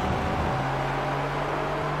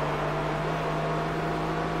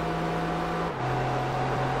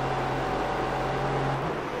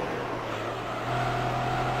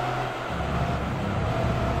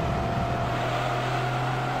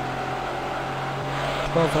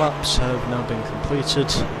 Twelve laps have now been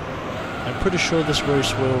completed. I'm pretty sure this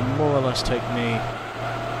race will more or less take me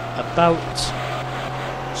about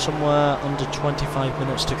somewhere under 25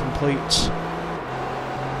 minutes to complete.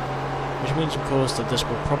 Which means, of course, that this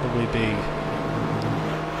will probably be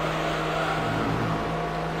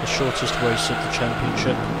the shortest race of the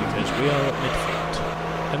championship, because we are at midfield.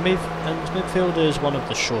 And midfield is one of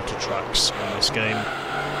the shorter tracks in this game,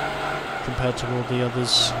 compared to all the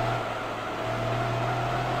others.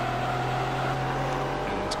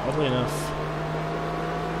 And oddly enough,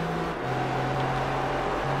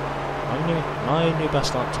 my new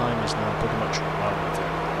best lap time is now pretty much well within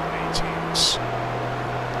 18s.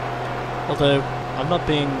 Although, I'm not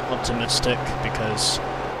being optimistic because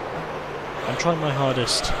I'm trying my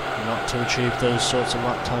hardest not to achieve those sorts of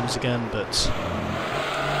lap times again, but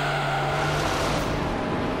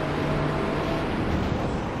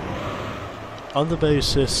on the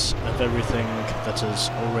basis of everything that has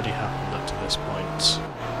already happened up to this point.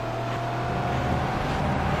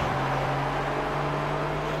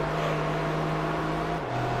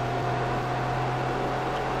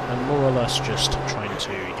 And more or less just trying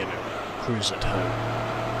to, you know, cruise at home.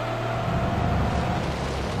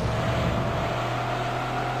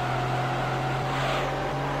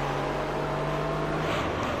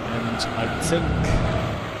 And I think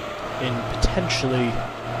in potentially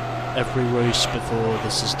every race before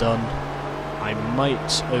this is done, I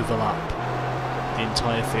might overlap the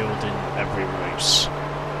entire field in every race,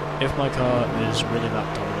 if my car is really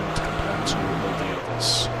that dominant compared to all the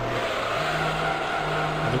others.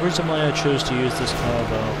 And the reason why I chose to use this car,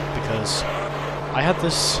 well, because I had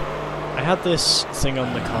this thing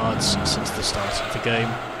on the cards since the start of the game.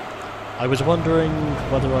 I was wondering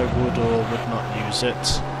whether I would or would not use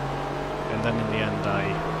it, and then in the end I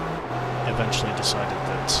eventually decided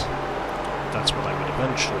that that's what I would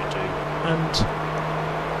eventually do. And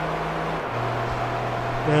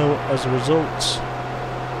now, as a result,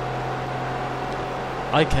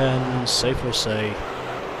 I can safely say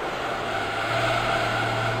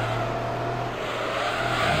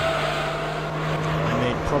I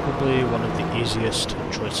made probably one of the easiest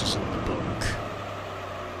choices in the book.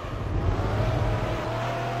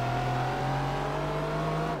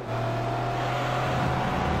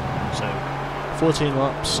 So, 14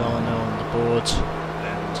 laps are now on the board,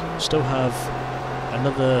 and still have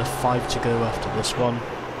another 5 to go after this one.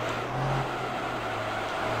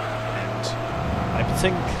 And I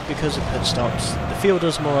think because of pit stops, the field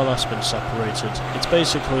has more or less been separated. It's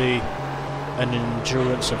basically an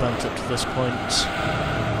endurance event up to this point.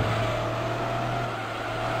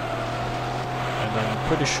 And I'm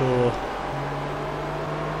pretty sure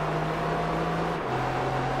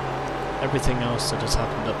everything else that has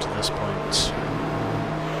happened up to this point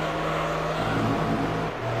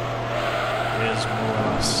is more or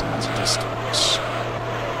less at a distance.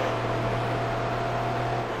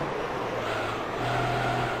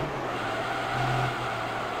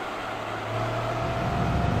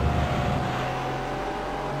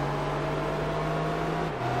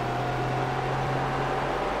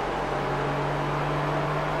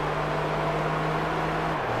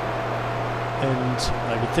 And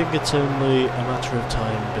I would think it's only a matter of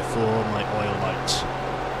time before my oil light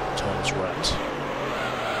turns red.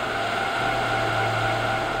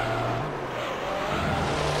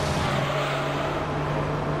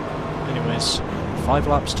 Anyways, 5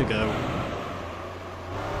 laps to go.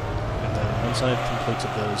 And then once I've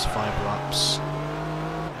completed those 5 laps,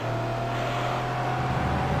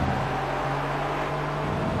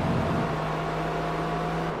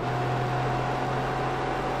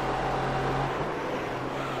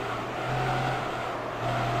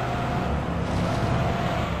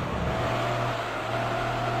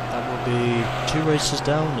 be 2 races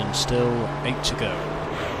down and still 8 to go.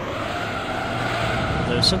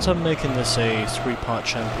 Though since I'm making this a 3-part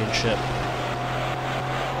championship,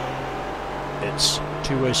 it's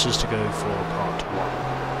 2 races to go for part 1.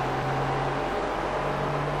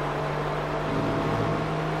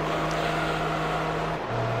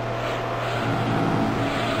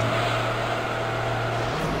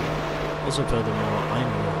 Also furthermore, I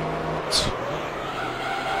know that.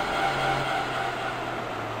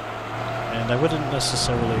 And I wouldn't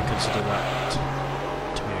necessarily consider that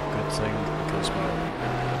to be a good thing, because, well,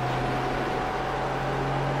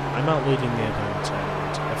 I'm out leading the event,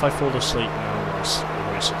 and if I fall asleep now whilst the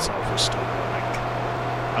race itself is still running,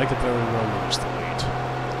 I could very well lose the lead.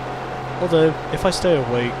 Although, if I stay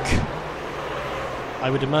awake, I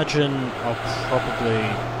would imagine I'll probably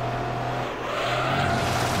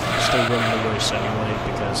still run the race anyway,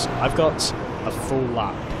 because I've got a full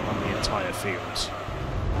lap on the entire field.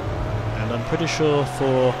 And I'm pretty sure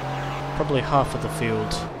for probably half of the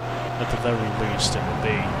field, at the very least, it will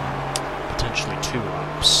be potentially 2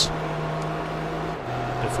 laps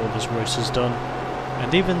before this race is done.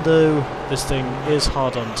 And even though this thing is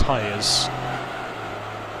hard on tyres,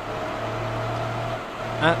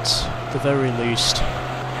 at the very least,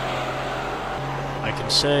 I can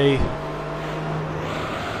say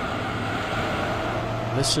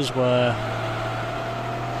this is where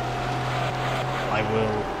I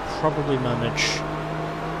will probably manage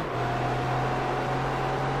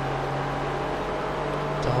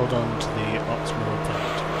to hold on to the optimal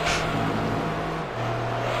advantage.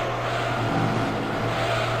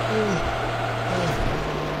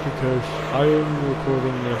 Because I am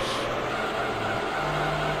recording this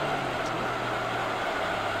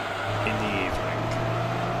in the evening,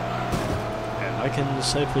 and I can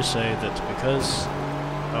safely say that because...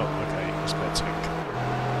 oh, okay, it's quite sick.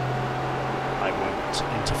 I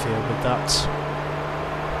not interfere with that.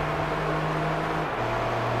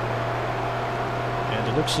 And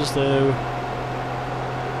it looks as though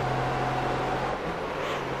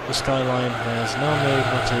the Skyline has now made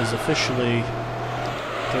what is officially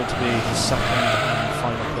going to be his second and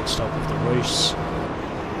final pit stop of the race.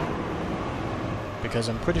 Because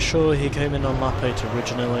I'm pretty sure he came in on lap 8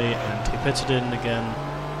 originally and he pitted in again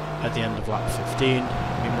at the end of lap 15.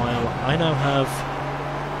 Meanwhile, I now have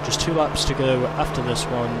just 2 laps to go after this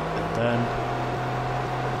one, and then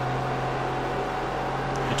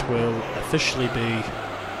it will officially be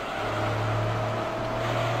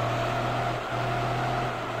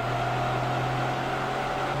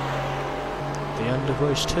the end of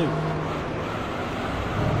race 2,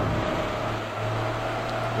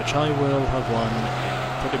 which I will have won in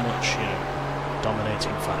pretty much,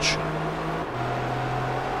 dominating fashion.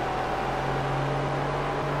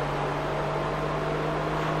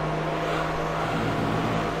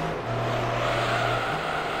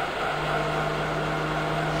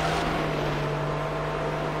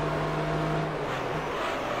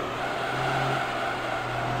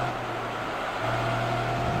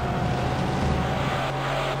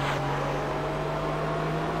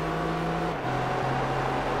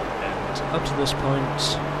 Up to this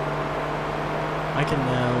point, I can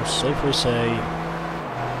now safely say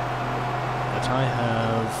that I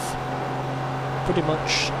have pretty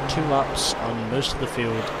much 2 laps on most of the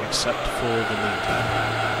field except for the leader,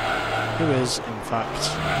 who is in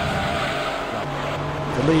fact, well,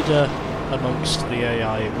 the leader amongst the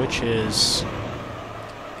AI, which is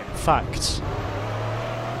in fact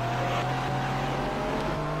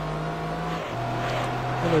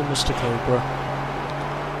hello Mr. Cobra,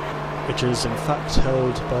 which is in fact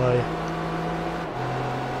held by,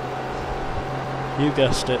 you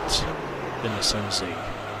guessed it, Innocent Z.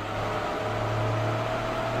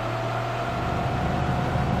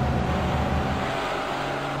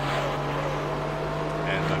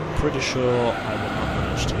 And I'm pretty sure I will not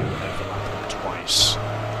manage to overlap him twice.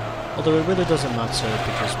 Although it really doesn't matter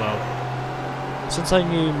because, well, since I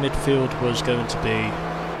knew midfield was going to be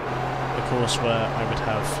a course where I would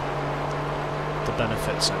have the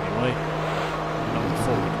benefits anyway, not the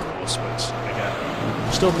forward course, but again,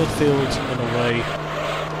 still midfield in a way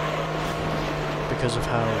because of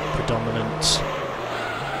how predominant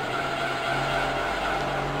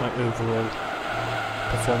my overall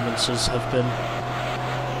performances have been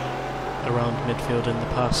around midfield in the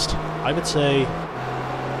past. I would say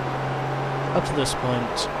up to this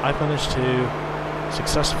point I've managed to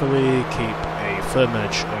successfully keep a firm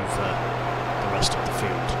edge over the rest of the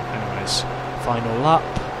field. Anyways, final lap,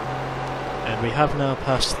 and we have now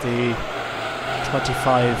passed the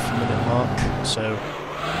 25-minute mark, so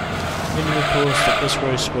meaning of course that this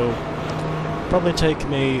race will probably take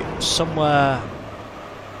me somewhere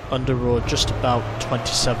under or just about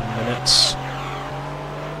 27 minutes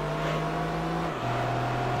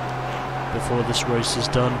before this race is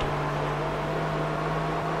done.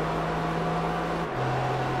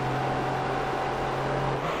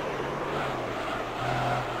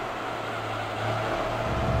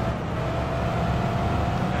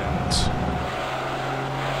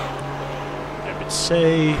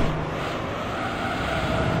 Say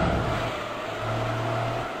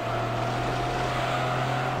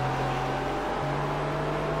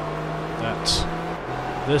that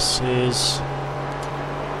this is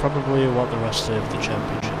probably what the rest of the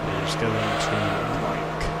championship is going to look like.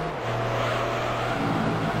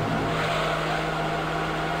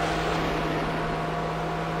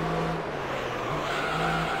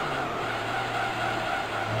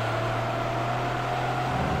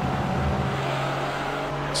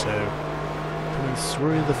 So, coming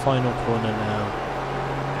through the final corner now,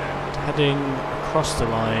 and heading across the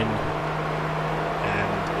line,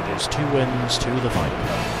 and it is 2 wins to the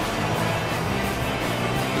Viper.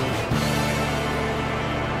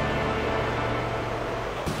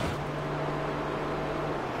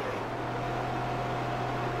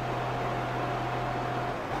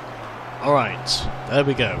 Alright, there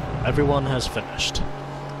we go, everyone has finished.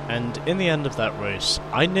 And in the end of that race,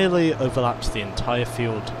 I nearly overlapped the entire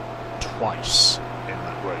field twice in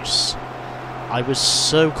that race. I was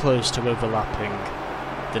so close to overlapping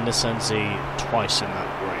the Nissan Z twice in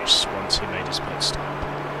that race once he made his pit stop.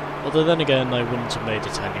 Although then again, I wouldn't have made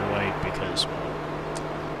it anyway because, well,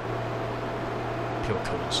 pure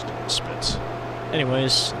coincidence. But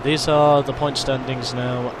anyways, these are the point standings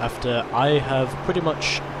now after I have pretty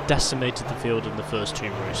much decimated the field in the first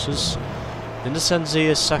 2 races. The Nissan Z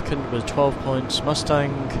is second with 12 points,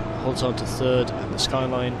 Mustang holds on to third, and the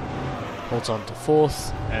Skyline holds on to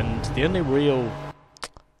fourth, and the only real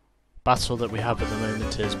battle that we have at the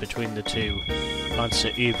moment is between the two Lancer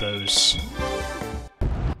Evos.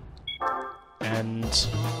 And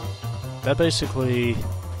they're basically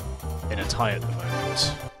in a tie at the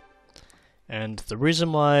moment. And the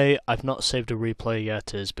reason why I've not saved a replay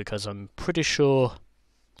yet is because I'm pretty sure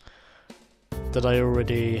that I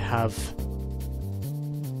already have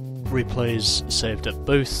replays saved at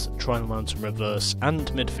both Trial Mountain Reverse and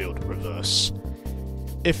Midfield Reverse.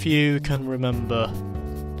 If you can remember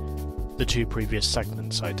the two previous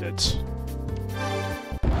segments I did.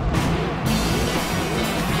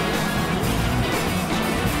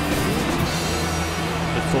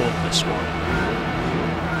 Before this one.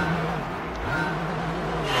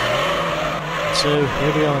 So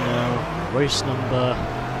here we are now, race number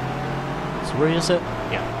 3, is it?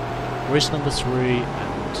 Yeah, race number 3,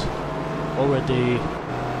 and already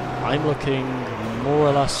I'm looking more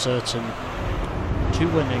or less certain to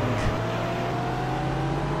winning.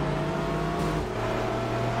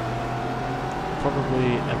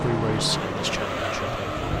 Probably every race in this championship,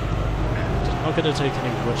 and I'm not going to take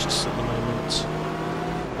any risks at the moment.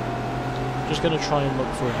 Just going to try and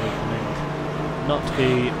look for an opening, not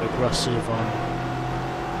be aggressive on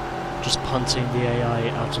just punting the AI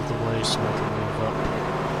out of the way so I can move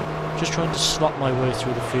up. Just trying to slot my way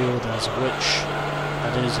through the field, as of which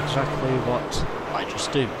that is exactly what I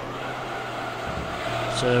just do.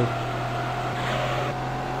 So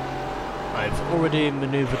I've already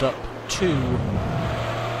manoeuvred up to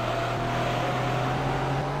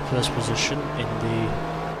first position in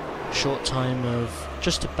the short time of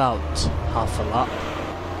just about half a lap,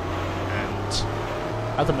 and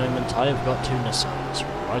at the moment I have got 2 Nissans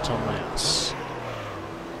right on my ass.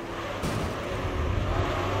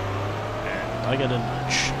 And I get a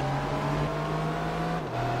nudge.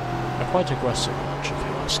 A quite aggressive nudge if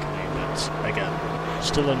you ask me, but again,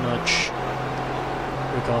 still a nudge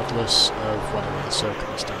regardless of whatever the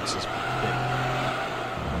circumstances might be.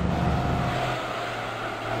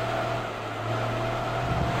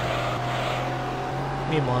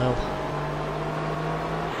 Meanwhile,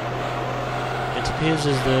 it appears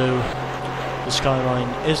as though the skyline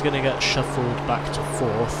is going to get shuffled back to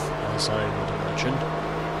 4th, as I would imagine,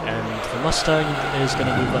 and the Mustang is going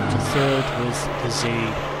to move up to 3rd with the Z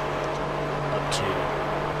up to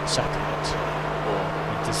 2nd, or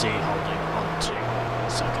with the Z holding on to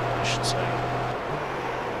 2nd, I should say.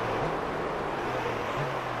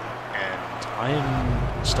 And I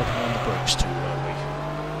am stepping on the brakes too early.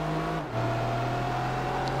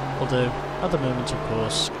 Although, at the moment, of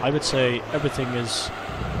course, I would say everything is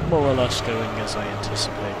more or less going as I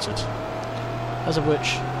anticipated. As of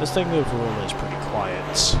which, this thing overall is pretty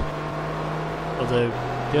quiet. Although,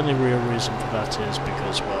 the only real reason for that is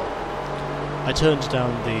because, well, I turned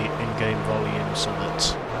down the in-game volume so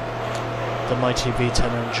that the mighty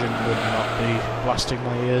V10 engine would not be blasting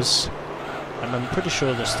my ears. And I'm pretty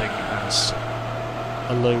sure this thing has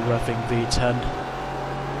a low revving V10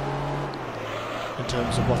 in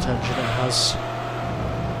terms of what engine it has.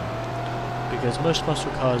 Because most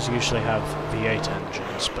muscle cars usually have V8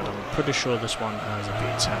 engines, but I'm pretty sure this one has a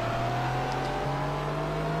V10.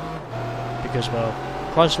 Because, well,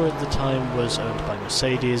 Chrysler at the time was owned by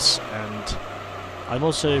Mercedes, and I'm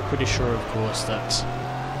also pretty sure, of course, that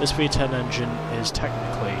this V10 engine is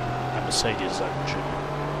technically a Mercedes engine.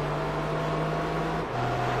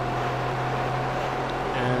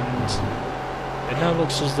 And it now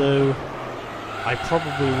looks as though I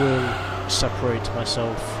probably will separate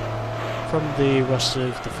myself from the rest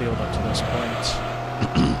of the field up to this point.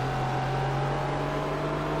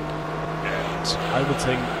 And I would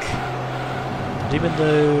think that even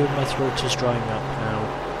though my throat is drying up now,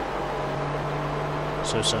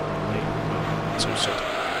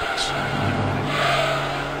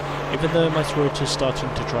 even though my throat is starting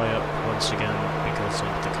to dry up once again because of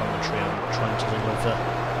the commentary I'm trying to deliver,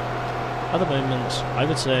 at the moment I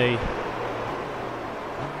would say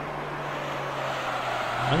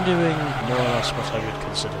I'm doing more or less what I would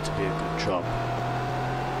consider to be a good job.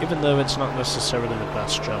 Even though it's not necessarily the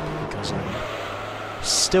best job, because I'm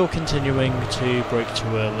still continuing to brake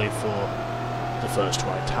too early for the first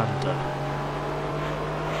right-hander.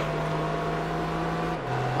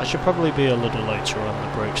 I should probably be a little later on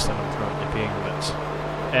the brakes than I'm currently being, but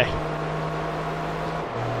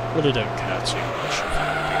really don't care too much if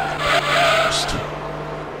I'm being honest.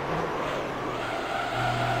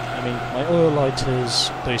 I mean, my oil light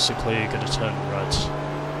is basically going to turn red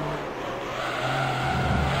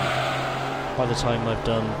by the time I've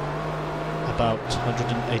done about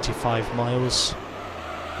 185 miles,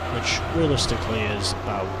 which realistically is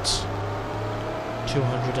about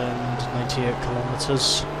 298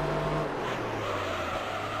 kilometers.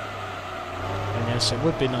 this, it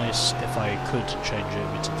would be nice if I could change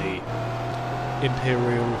over to the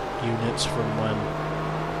Imperial units from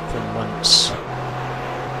whence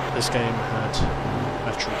this game had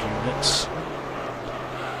metric units.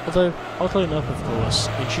 Although, oddly enough, of course,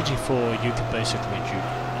 in GT4 you could basically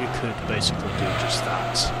do just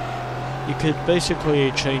that. You could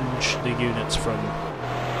basically change the units from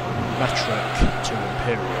metric to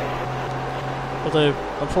Imperial. Although,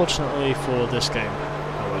 unfortunately for this game,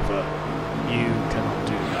 however, you cannot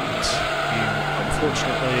do that. You,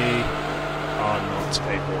 unfortunately, are not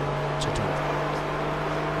able to do that.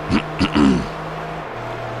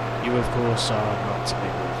 You, of course, are not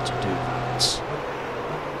able to do that.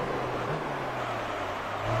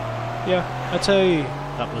 Yeah, I'd say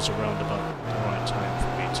that was around about the right time for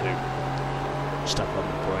me to step on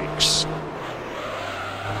the brakes.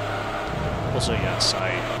 Also, yes,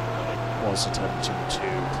 I was attempting to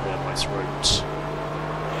clear my throat.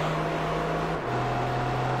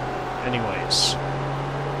 Anyways,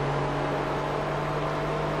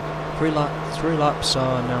 three laps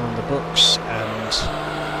are now in the books, and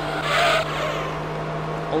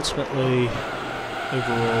ultimately,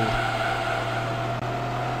 overall,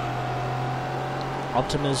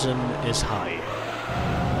 optimism is high.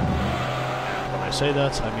 And when I say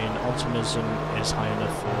that, I mean optimism is high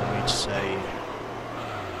enough for me to say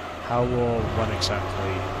how or when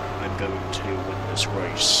exactly I'm going to win this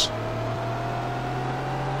race.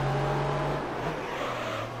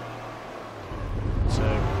 So,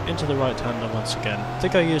 into the right-hander once again. I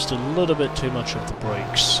think I used a little bit too much of the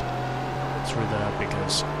brakes through there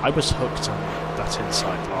because I was hooked on that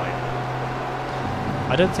inside line.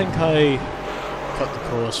 I don't think I cut the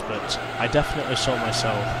course, but I definitely saw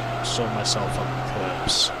myself on the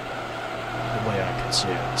curbs, the way I could see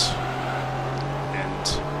it. And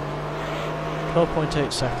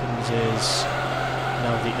 12.8 seconds is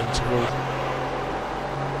now the interval.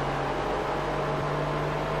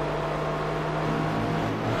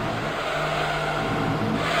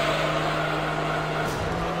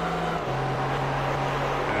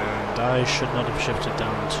 And I should not have shifted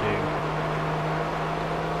down to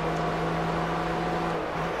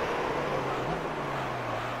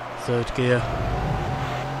third gear,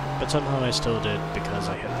 but somehow I still did because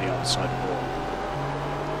I hit the outside wall,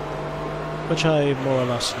 which I more or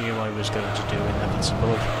less knew I was going to do,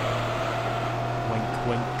 inevitable. Wink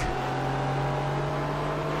wink,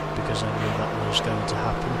 because I knew that was going to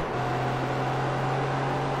happen.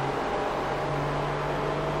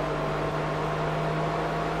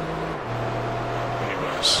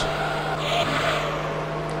 Anyways.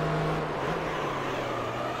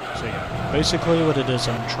 So yeah, basically what it is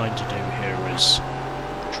I'm trying to do here is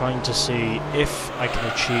trying to see if I can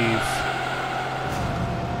achieve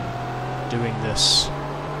doing this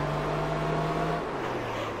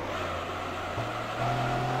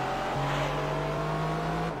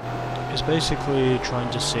is basically trying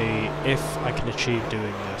to see if I can achieve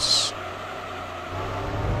doing this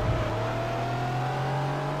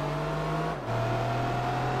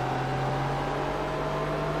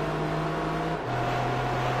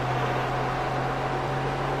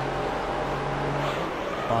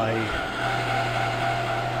by...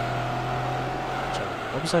 So,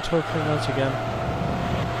 what was I talking about again?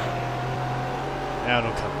 Yeah,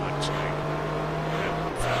 it'll come back to me.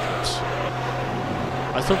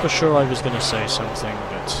 I thought for sure I was going to say something,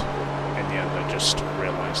 but in the end I just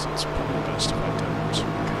realised it's probably best if I don't,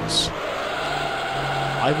 because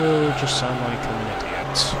I will just sound like I'm an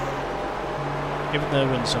idiot. Even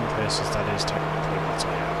though in some cases that is technically what I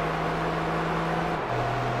am.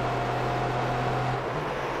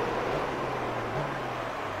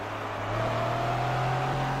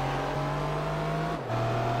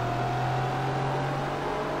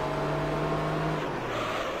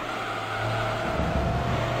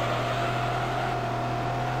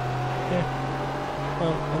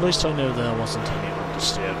 Well, at least I know there wasn't any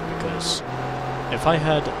understeer, because if I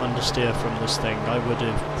had understeer from this thing, I would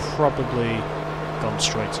have probably gone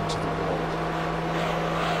straight into the wall.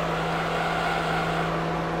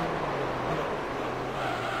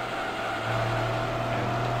 And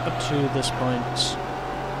up to this point,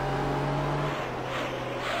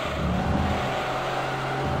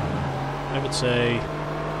 I would say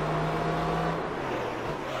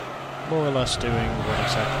more or less doing what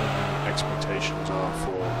exactly the expectations are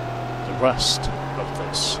for the rest of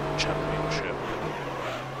this championship.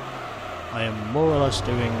 I am more or less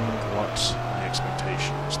doing what my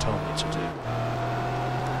expectations tell me to do.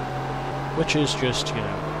 Which is just, you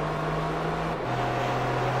know,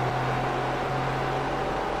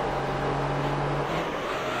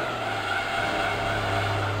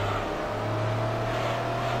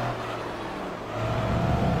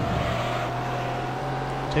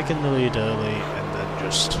 taking the lead early and then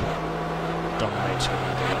just dominating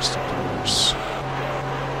the rest of the race.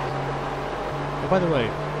 Oh, by the way,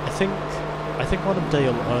 I think one of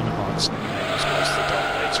Dale Earnhardt's nicknames was the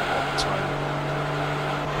Dominator one time.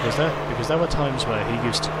 Because there were times where he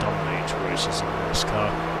used to dominate races in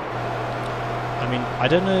NASCAR. I mean, I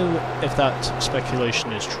don't know if that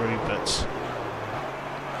speculation is true, but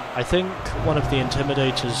I think one of the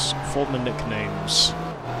Intimidator's former nicknames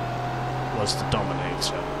was the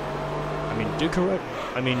Dominator. Do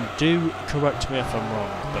correct me if I'm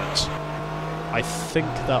wrong, but I think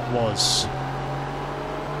that was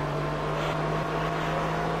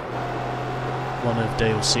one of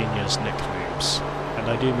Dale Sr.'s nicknames, and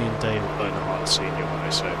I do mean Dale Earnhardt Sr. when I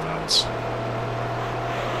say that.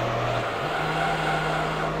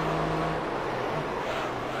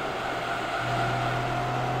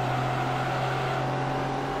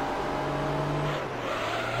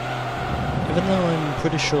 Even though I'm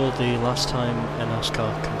pretty sure the last time a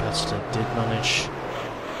NASCAR competitor did manage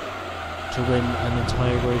to win an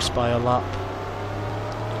entire race by a lap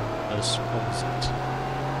was, what was it,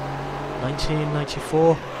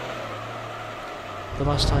 1994? The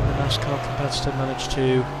last time a NASCAR competitor managed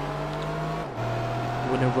to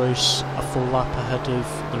win a race a full lap ahead of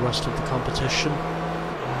the rest of the competition,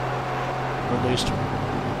 or at least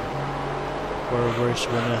where a race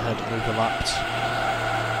winner had overlapped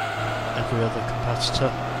every other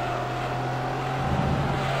competitor.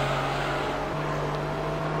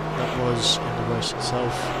 That was in the race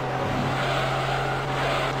itself.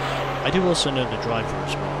 I do also know the driver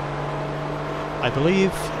as well. I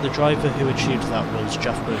believe the driver who achieved that was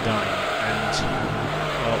Jeff Bodine, and,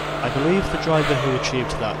 well, I believe the driver who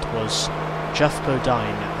achieved that was Jeff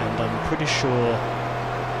Bodine, and I'm pretty sure...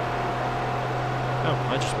 Oh,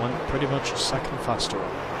 I just went pretty much a second faster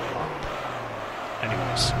on that lap.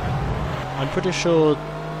 Anyways, I'm pretty sure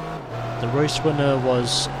the race winner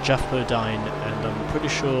was Jeff Bodine, and I'm pretty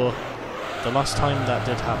sure the last time that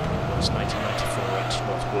did happen was 1994 at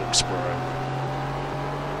North Wilkesboro.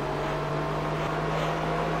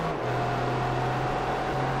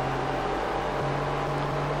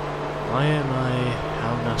 My oh my,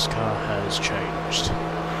 how NASCAR has changed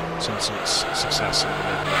since its success in the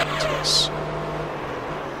mid-90s.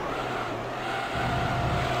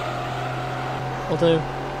 Although,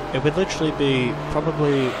 it would literally be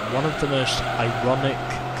probably one of the most ironic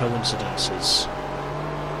coincidences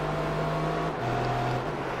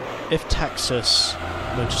if Texas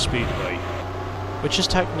Motor Speedway, which is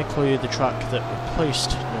technically the track that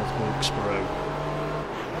replaced North Wilkesboro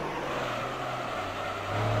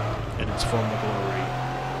in its former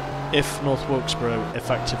glory, if North Wilkesboro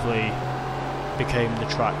effectively became the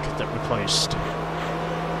track that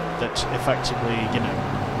effectively,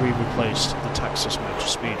 replaced the Texas Motor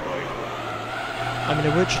Speedway. I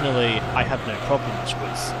mean, originally I had no problems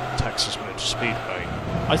with Texas Motor Speedway.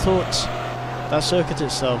 I thought that circuit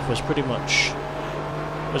itself was pretty much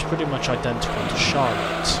identical to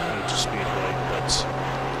Charlotte Motor Speedway, but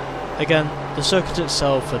again, the circuit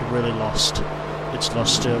itself had really lost its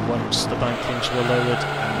luster once the bankings were lowered,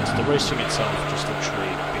 and the racing itself just literally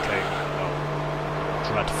became, well,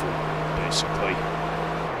 dreadful, basically.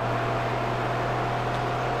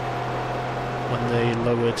 When they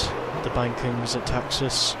lowered the bankings at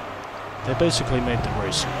Texas, they basically made the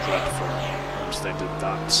racing dreadful once they did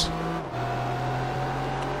that.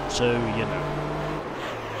 So,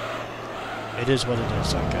 it is what it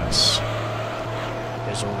is, I guess,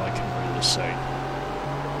 is all I can really say.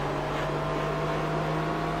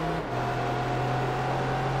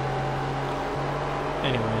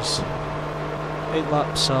 Anyways, 8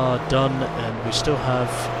 laps are done, and we still have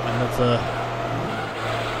another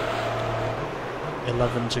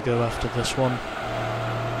 11 to go after this one.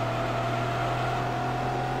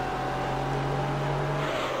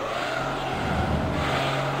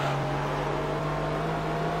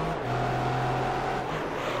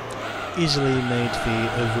 Easily made the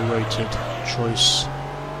overrated choice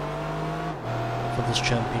for this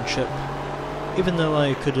championship, even though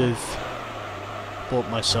I could have bought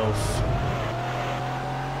myself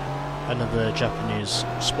another Japanese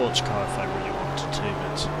sports car if I really wanted to,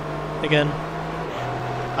 but again,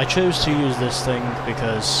 I chose to use this thing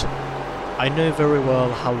because I know very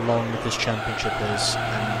well how long this championship is,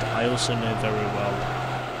 and I also know very well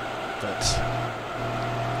that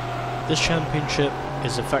this championship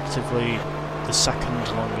is effectively the second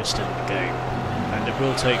longest in the game, and it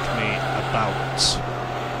will take me about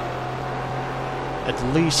at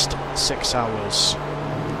least 6 hours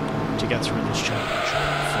to get through this championship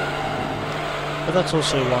in full. But that's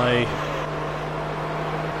also why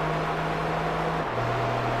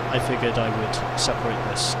I figured I would separate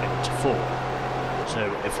this into 4.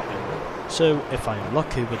 So if I'm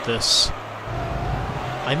lucky with this,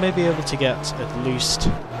 I may be able to get at least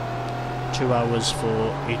 2 hours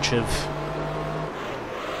for each of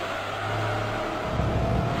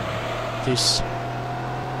these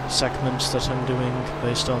segments that I'm doing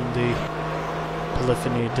based on the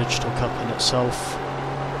Polyphony Digital Cup in itself.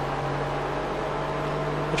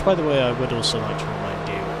 Which, by the way, I would also like to remind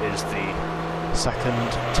you is the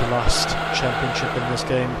second to last championship in this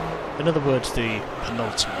game. In other words, the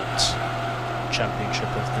penultimate championship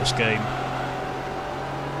of this game.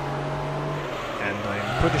 And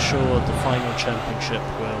I'm pretty sure the final championship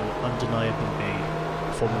will undeniably be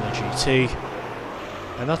Formula GT.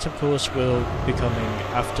 And that, of course, will be coming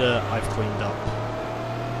after I've cleaned up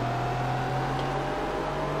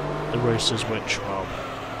the races which, well,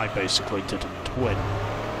 I basically didn't win.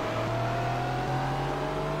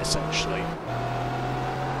 Essentially.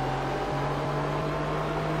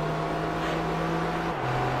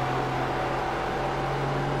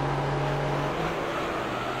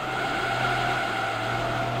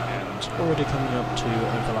 And already coming up to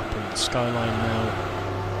overlapping the skyline now.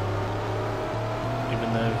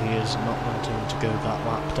 Even though he is not wanting to go that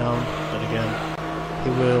lap down, but again, he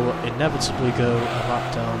will inevitably go a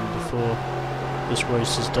lap down before this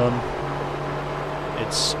race is done.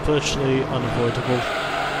 It's virtually unavoidable.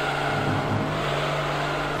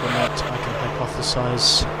 From that I can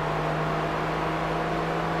hypothesize.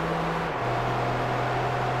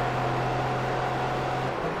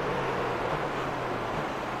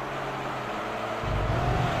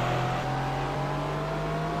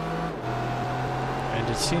 And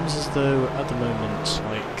it seems as though at the moment,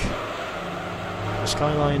 like, the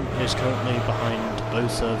skyline is currently behind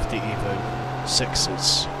both of the Evo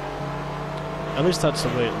 6s. At least that's the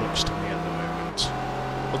way it looks to me at the moment.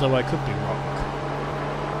 Although I could be wrong.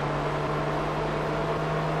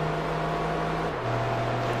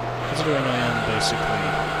 Considering I am basically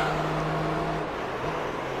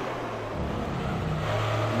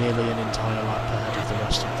nearly an entire lap ahead of the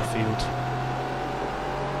rest of the field.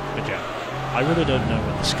 But yeah, I really don't know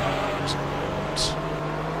where the skyline is at the moment.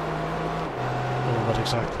 Or what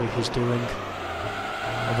exactly he's doing.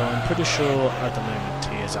 Although I'm pretty sure at the moment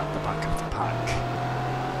he is at the back of the pack.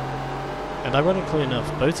 And ironically enough,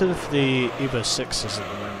 both of the Evo 6s at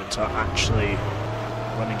the moment are actually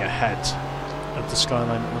running ahead of the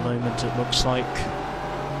skyline at the moment, it looks like.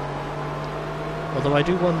 Although I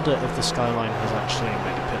do wonder if the skyline has actually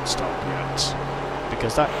made a pit stop yet,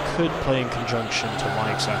 because that could play in conjunction to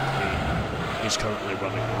why exactly he's currently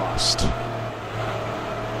running last.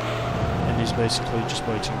 And he's basically just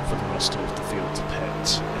waiting for the rest of the field to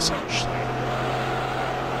pit, essentially.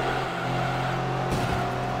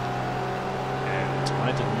 And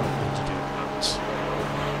I did not want to do that.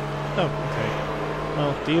 Oh, okay.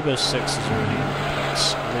 Well, the Evo 6 is already in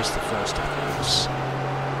place, at least the first of those.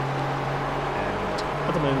 And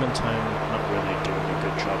at the moment I'm not really doing a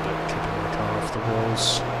good job at keeping the car off the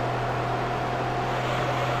walls.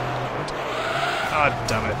 Ah,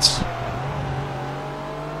 damn it.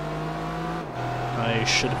 I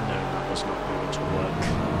should have known that was not going to work.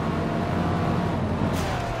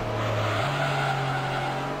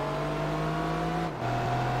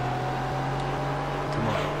 Come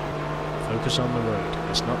on. Focus on the road.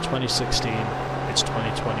 It's not 2016, it's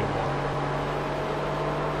 2021.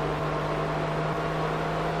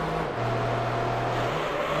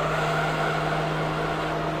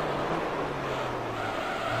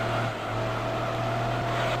 Come on.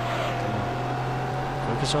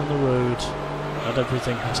 Focus on the road. Not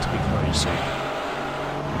everything has to be crazy.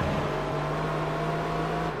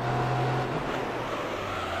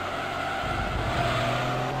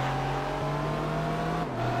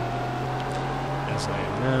 As I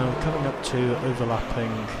am now coming up to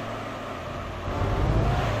overlapping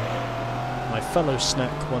my fellow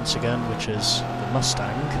snack once again, which is the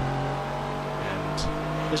Mustang, and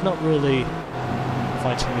he's not really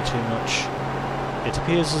fighting me too much. It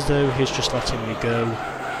appears as though he's just letting me go.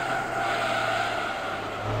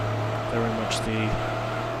 Very much the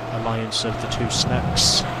alliance of the two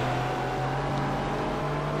snacks,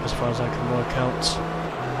 as far as I can work out.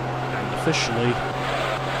 And officially,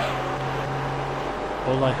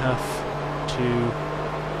 all I have to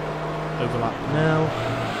overlap now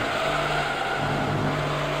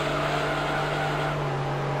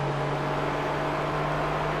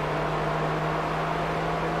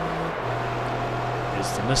is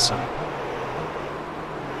the Nissan.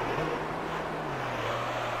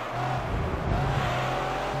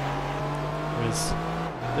 With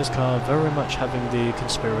this car very much having the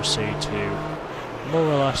conspiracy to more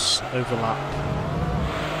or less overlap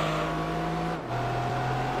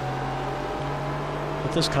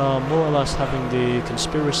with this car more or less having the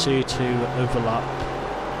conspiracy to overlap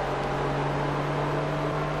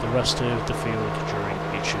the rest of the field during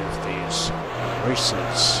each of these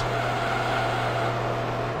races.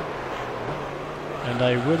 And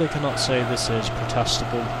I really cannot say this is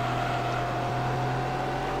protestable.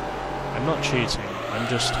 I'm not cheating, I'm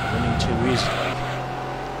just winning too easily,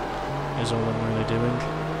 is all I'm really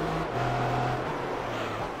doing.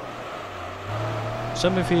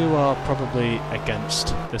 Some of you are probably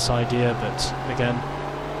against this idea, but again,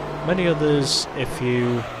 many others, if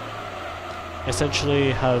you essentially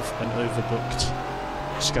have an overbooked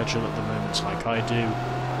schedule at the moment like I do,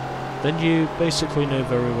 then you basically know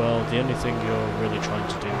very well the only thing you're really trying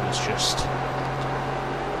to do is just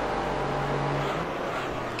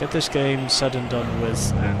get this game said and done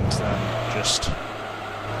with, and then just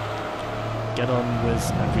get on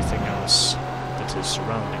with everything else that is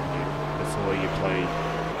surrounding you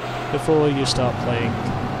before you start playing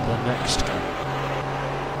the next game.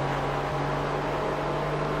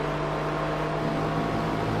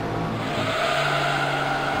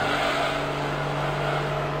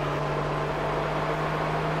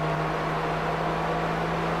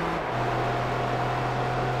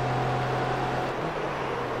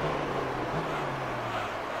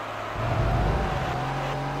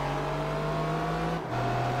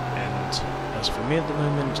 As for me at the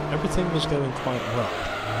moment, everything was going quite well.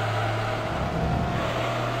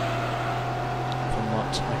 From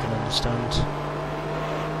what I can understand.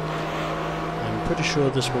 I'm pretty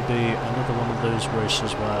sure this will be another one of those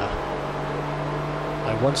races where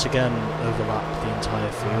I once again overlap the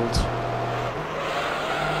entire field.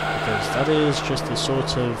 Because that is just the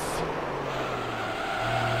sort of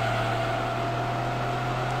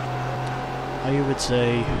how you would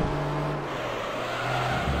say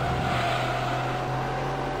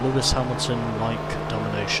Lewis Hamilton-like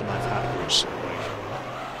domination I've had recently.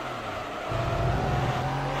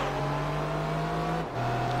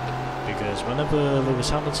 Because whenever Lewis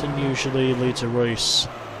Hamilton usually leads a race,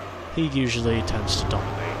 he usually tends to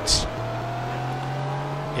dominate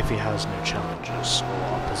if he has no challenges or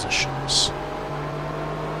oppositions.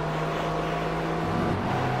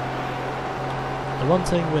 The one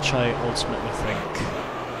thing which I ultimately think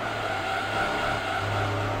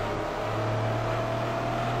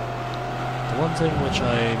I'm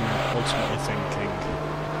ultimately thinking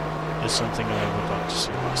is something I would like to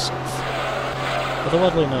see myself. Although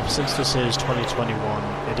oddly enough, since this is 2021,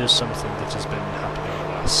 it is something that has been happening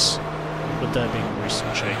less, with there being recent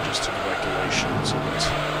changes to the regulations and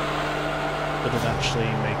with it actually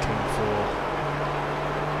making for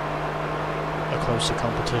a closer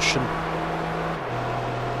competition,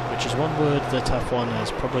 which is one word that F1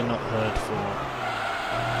 has probably not heard for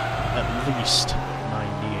at least 9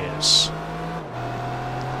 years.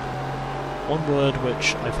 One word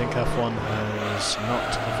which I think F1 has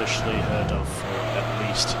not officially heard of for at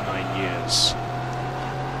least 9 years.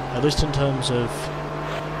 At least in terms of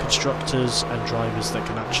constructors and drivers that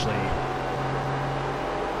can actually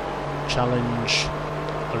challenge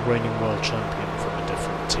a reigning world champion from a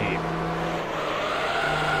different team.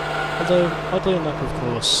 Although, oddly enough, of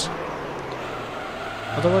course,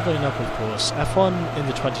 F1 in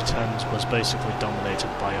the 2010s was basically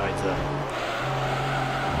dominated by either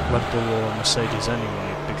Red Bull or Mercedes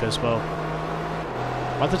anyway, because, well,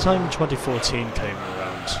 by the time 2014 came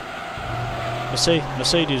around,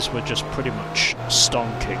 Mercedes were just pretty much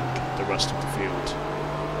stonking the rest of the field.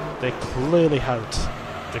 They clearly had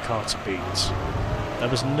the car to beat. There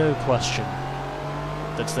was no question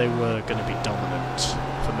that they were going to be dominant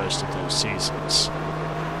for most of those seasons.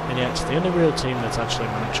 And yet, the only real team that's actually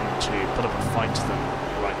managing to put up a fight to them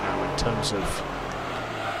right now in terms of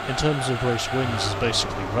race wins is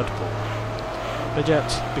basically Red Bull. But yet,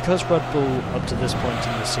 because Red Bull up to this point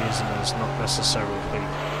in the season has not necessarily been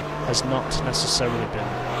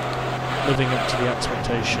living up to the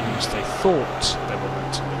expectations they thought they were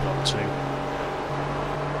meant to live up to,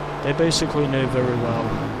 they basically know very well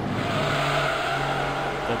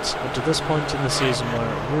that up to this point in the season where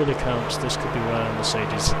it really counts, this could be where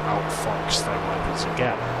Mercedes outfox their rivals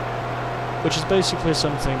again. Which is basically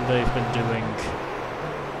something they've been doing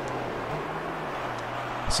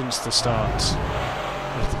since the start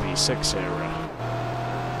of the V6 era.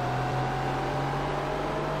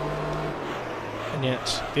 And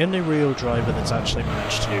yet, the only real driver that's actually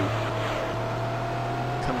managed to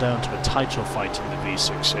come down to a title fight in the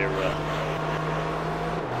V6 era,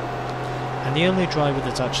 and the only driver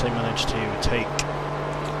that's actually managed to take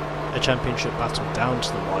a championship battle down to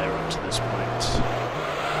the wire up to this point.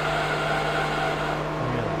 Oh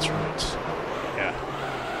yeah, that's right. Yeah.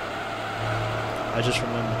 I just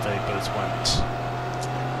remembered they both went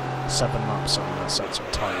 7 laps on a set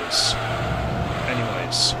of tyres.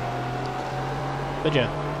 Anyways. But yeah,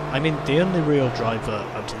 I mean, the only real driver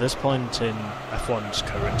up to this point in F1's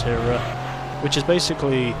current era, which is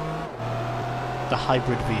basically the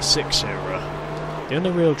hybrid V6 era, the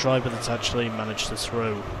only real driver that's actually managed to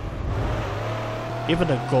throw even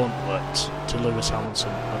a gauntlet to Lewis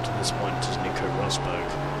Hamilton up to this point is Nico Rosberg.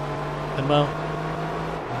 And well,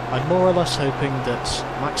 I'm more or less hoping that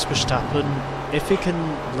Max Verstappen, if he can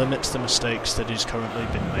limit the mistakes that he's currently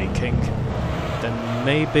been making, then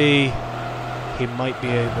maybe he might be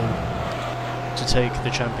able to take the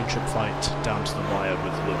championship fight down to the wire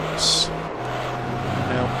with Lewis.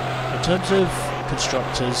 Now, in terms of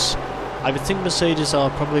constructors, I would think Mercedes are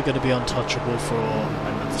probably going to be untouchable for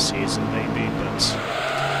another season maybe, but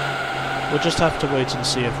we'll just have to wait and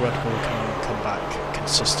see if Red Bull can come back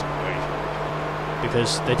consistently.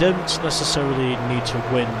 Because they don't necessarily need to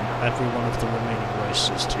win every one of the remaining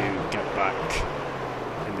races to get back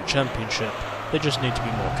in the championship, they just need to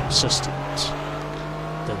be more consistent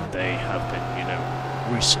than they have been, you know,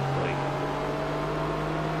 recently.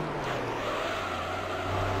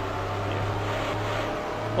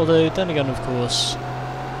 Yeah. Although, then again, of course,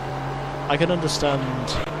 I can understand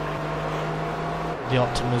the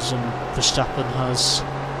optimism Verstappen has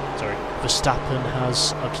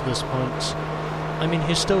up to this point. I mean,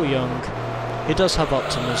 he's still young, he does have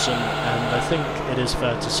optimism, and I think it is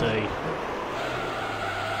fair to say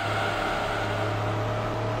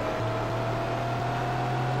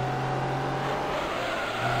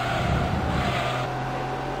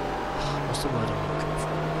what's the word I'm looking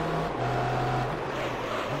for?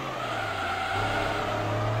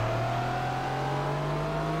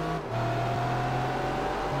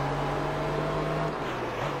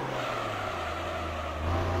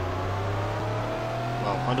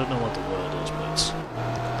 I don't know what the word is, but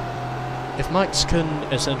if Max can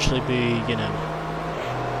essentially be, you know,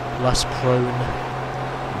 less prone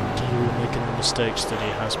to making the mistakes that he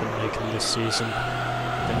has been making this season,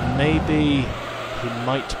 then maybe he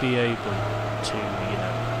might be able to, you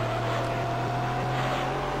know,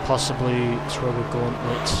 possibly throw a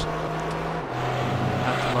gauntlet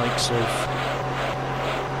at the likes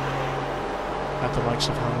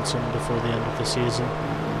of Hamilton before the end of the season.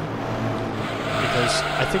 Because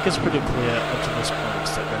I think it's pretty clear up to this point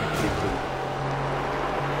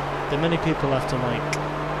that many people after like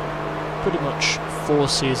pretty much 4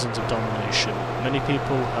 seasons of domination, many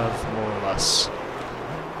people have more or less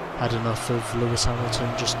had enough of Lewis Hamilton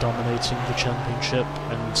just dominating the championship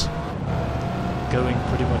and going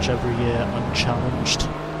pretty much every year unchallenged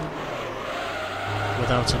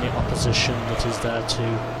without any opposition that is there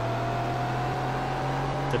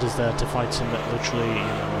to fight him at literally, you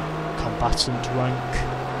know, combatant rank.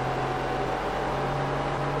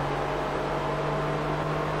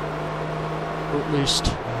 Or at least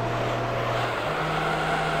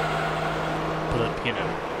put up, you know,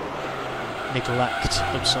 neglect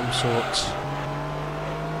of some sort.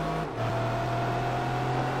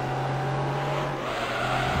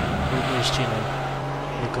 Or at least, you know,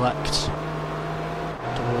 neglect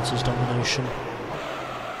towards his domination.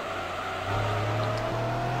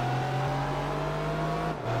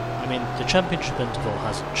 I mean, the championship interval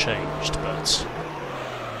hasn't changed, but,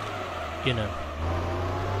 you know.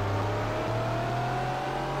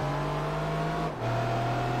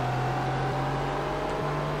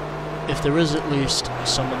 If there is at least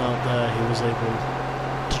someone out there who is able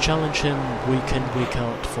to challenge him week in, week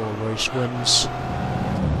out for race wins,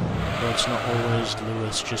 where it's not always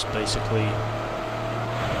Lewis just basically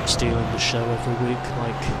stealing the show every week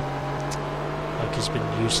like he's been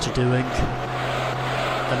used to doing,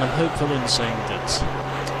 then I'm hopeful in saying that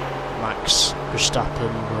Max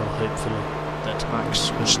Verstappen will hopefully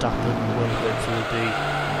be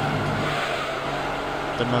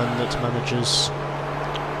the man that manages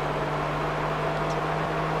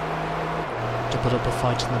to put up a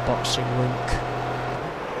fight in the boxing rink.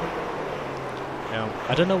 Now,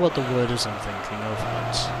 I don't know what the word is I'm thinking of,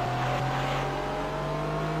 but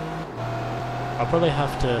I'll probably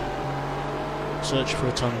have to search for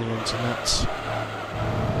it on the internet.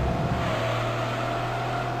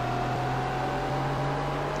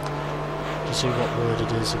 To see what word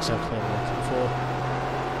it is exactly I'm looking for.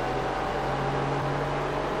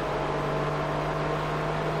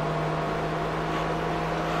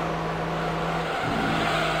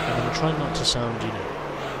 I'm going to try not to sound, you know,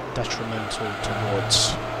 detrimental towards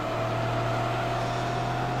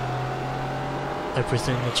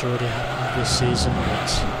everything that's already happened this season,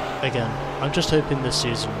 but again, I'm just hoping this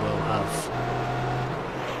season will have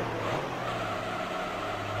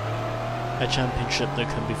a championship that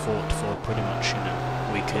can be fought for pretty much, you know,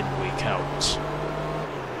 week in, week out.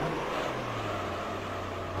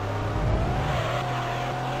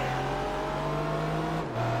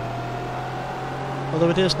 Although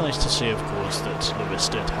it is nice to see, of course, that Lewis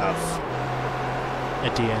did have a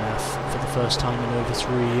DNF for the first time in over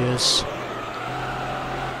 3 years.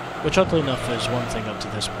 Which, oddly enough, is one thing up to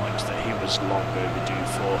this point that he was long overdue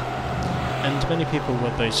for. And many people were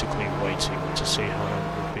basically waiting to see how long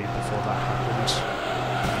it would be before that happened.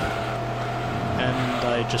 And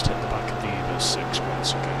I just hit the back of the Evo 6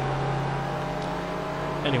 once again.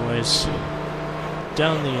 Anyways,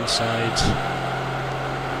 down the inside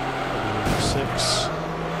of the Evo 6.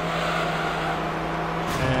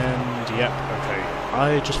 And yep, okay.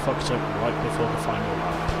 I just fucked up right before the final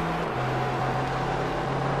lap.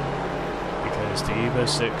 Because the Evo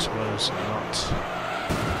 6 was not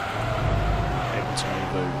able to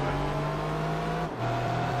move over.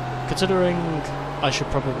 Considering, I should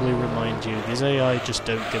probably remind you, these AI just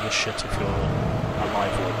don't give a shit if you're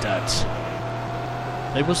alive or dead.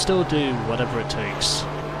 They will still do whatever it takes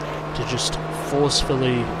to just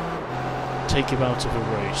forcefully take you out of a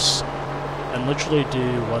race and literally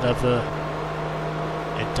do whatever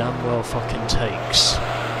it damn well fucking takes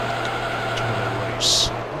to win a race.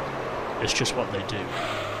 It's just what they do.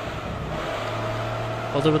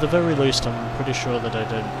 Although at the very least I'm pretty sure that I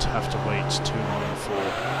don't have to wait too long for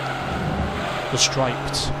the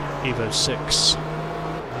striped Evo 6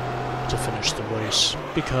 to finish the race,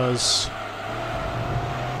 because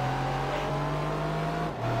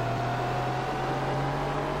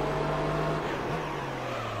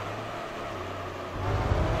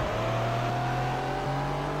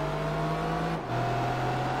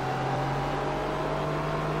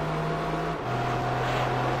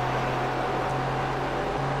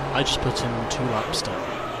I just put in 2 laps down,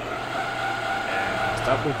 and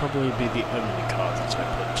that will probably be the only car that I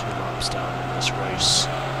put 2 laps down in this race.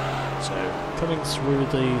 So, coming through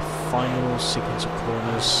the final sequence of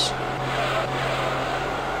corners,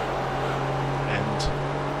 and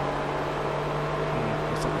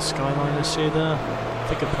is that the skyline I see there? I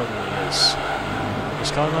think it probably is. The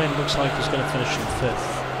skyline looks like it's going to finish in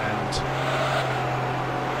 5th, and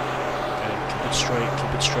okay,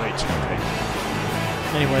 keep it straight, okay.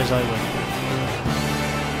 Anyways, I win.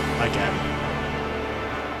 Again.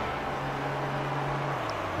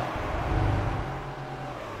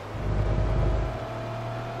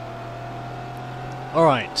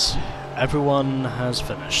 Alright, everyone has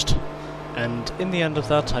finished. And in the end of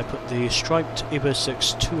that, I put the striped Evo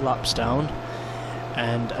 6 2 laps down,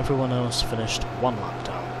 and everyone else finished 1 lap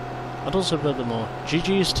down. And also, furthermore,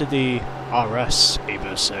 GG's to the RS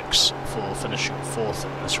Evo 6 for finishing 4th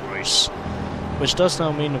in this race. Which does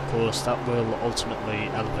now mean, of course, that will ultimately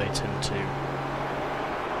elevate him to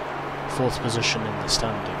 4th position in the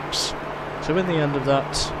standings. So in the end of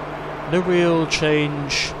that, no real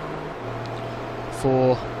change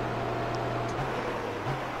for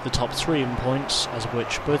the top 3 in points, as of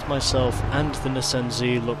which both myself and the Nissan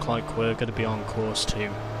Z look like we're going to be on course to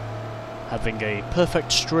having a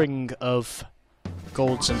perfect string of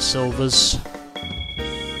golds and silvers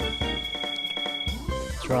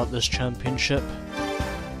throughout this championship.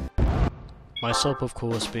 Myself, of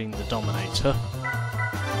course, being the dominator.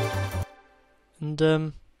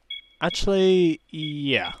 And, actually,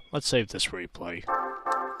 yeah, let's save this replay.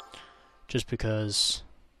 Just because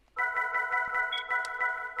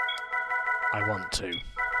I want to.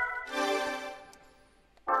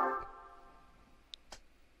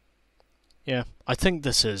 Yeah, I think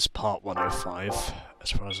this is part 105,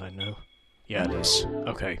 as far as I know. Yeah, it is.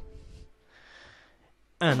 Okay.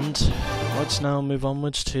 And let's now move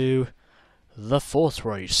onwards to the 4th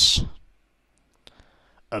race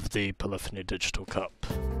of the Polyphony Digital Cup,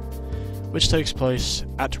 which takes place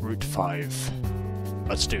at Route 5.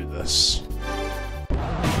 Let's do this.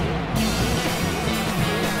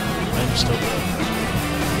 I'm still there.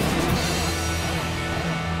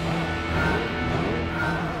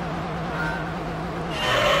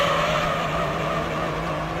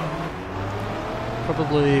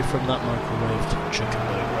 Probably from that microwaved chicken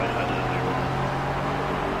burger I had earlier on.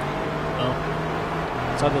 Well,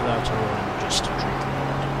 it's either that or I'm just drinking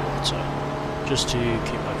water, just to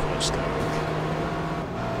keep my voice going.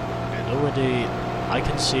 And already I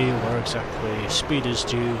can see where exactly speed is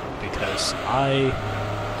due, because I'm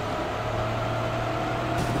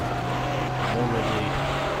already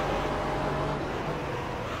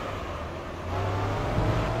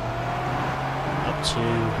up to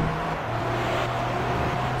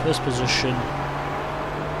 1st position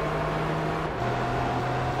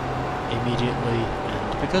immediately,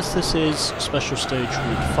 and because this is special stage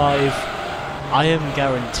Route 5, I am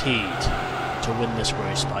guaranteed to win this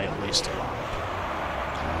race by at least a lap.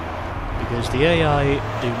 Because the AI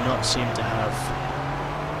do not seem to have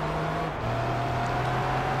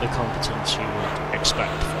the competence you would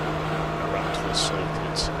expect from around this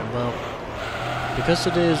circuit. And well, because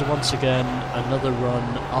it is once again another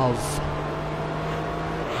run of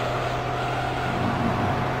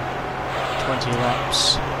 20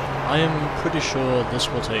 laps, I am pretty sure this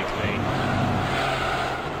will take me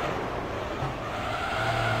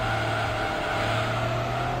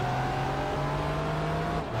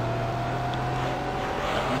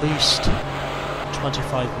at least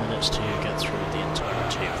 25 minutes to get through the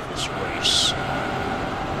entirety of this race.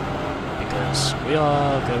 Because we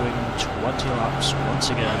are going 20 laps once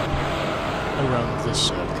again around this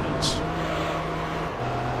circuit.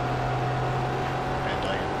 And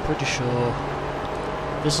I am pretty sure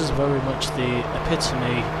this is very much the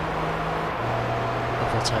epitome of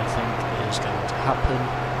what I think is going to happen,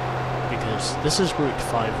 because this is Route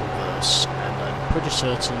 5 reverse, and I'm pretty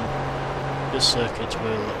certain this circuit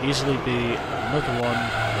will easily be another one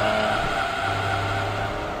where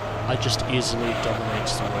I just easily dominate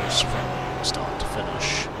the race from start to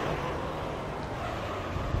finish.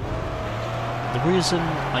 The reason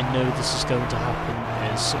I know this is going to happen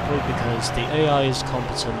is simply because the AI's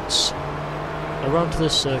competence around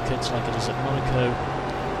this circuit, like it is at Monaco,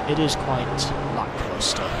 it is quite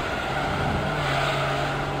lackluster.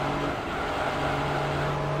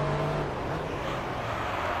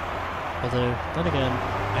 Although, then again,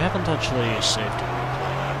 I haven't actually saved a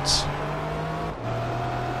replay yet.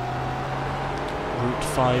 Route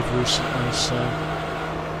 5 recently, so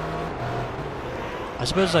I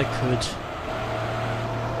suppose I could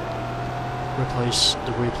replace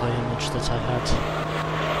the replay image that I have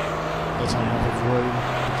of Rome,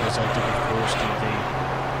 because I did of course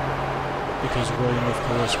because Rome of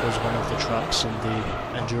course was one of the tracks in the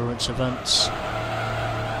endurance events.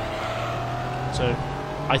 So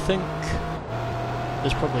I think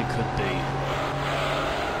this probably could be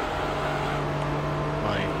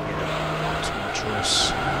my, optimal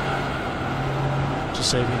choice to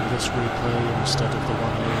saving this replay instead of the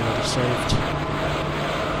one I already saved.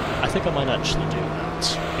 I think I might actually do that,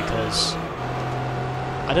 because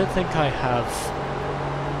I don't think I have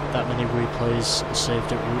that many replays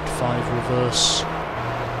saved at Route 5 reverse.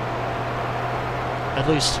 At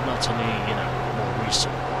least not any, more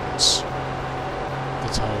recent ones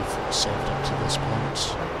that I've saved up to this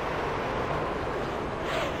point.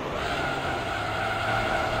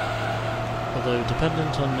 Although,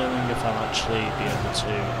 dependent on knowing if I'll actually be able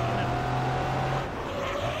to,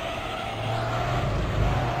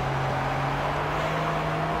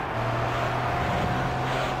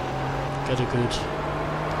 get a good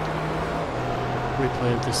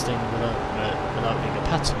replay of this thing without being a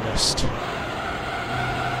pessimist. I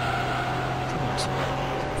think that's what I'm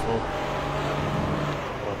looking for.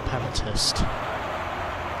 Or a pamatist.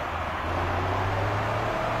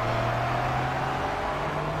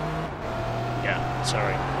 Yeah,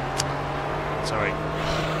 sorry.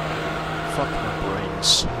 Fuck my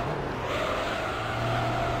brains.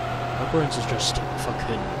 My brains are just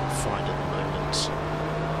fucking fried at the moment.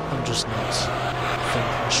 I'm just not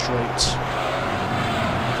thinking straight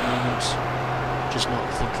at the moment. Just not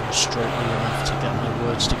thinking straightly enough to get my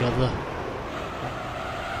words together.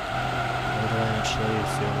 Or do I actually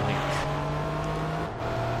feel like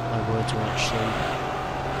my words are actually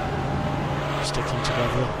sticking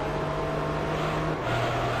together?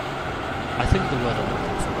 I think the word I'm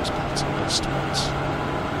looking for is patternist, but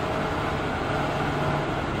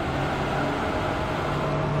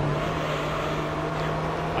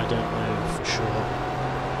I don't know for sure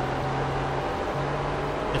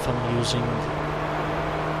if I'm using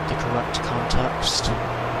the correct context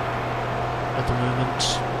at the moment.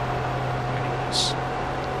 Anyways,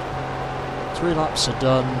 3 laps are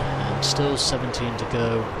done and still 17 to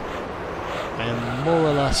go. I am more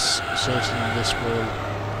or less certain this will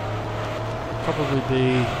probably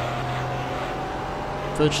be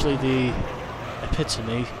virtually the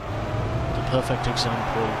epitome, the perfect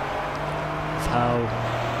example of how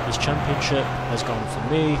this championship has gone for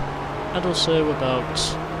me, and also about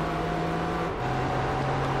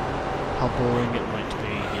how boring it might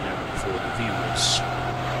be, for the viewers.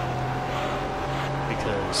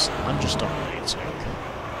 Because I'm just dominating.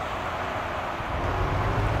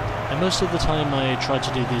 And most of the time I try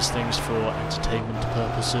to do these things for entertainment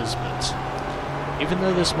purposes, but even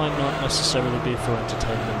though this might not necessarily be for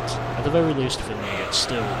entertainment, at the very least for me it's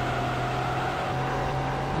still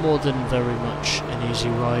more than very much an easy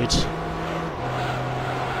ride.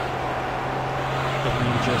 Of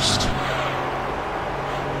me just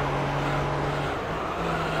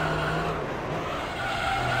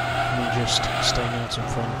just staying out in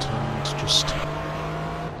front and just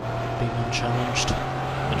being unchallenged.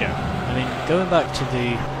 But yeah, I mean, going back to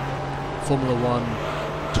the Formula 1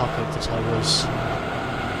 topic that I was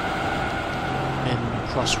in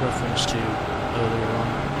cross-reference to earlier on,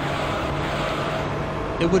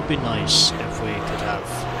 it would be nice if we could have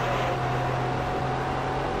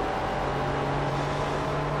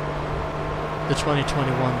the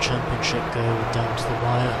 2021 championship go down to the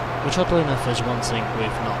wire, which oddly enough is one thing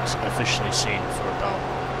we've not officially seen for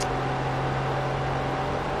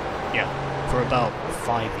about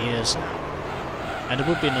 5 years now. And it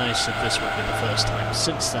would be nice if this would be the first time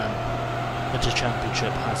since then that a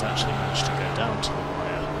championship has actually managed to go down to the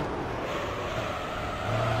wire.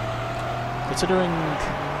 Considering,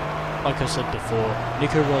 like I said before,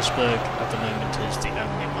 Nico Rosberg at the moment is the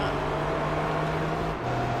only man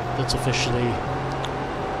that's officially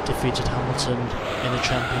defeated Hamilton in a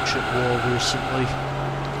championship war recently,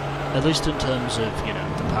 at least in terms of, you know,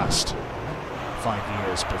 the past 5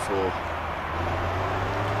 years before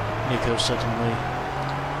Nico suddenly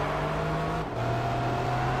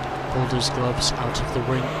pulled his gloves out of the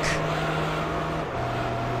rink.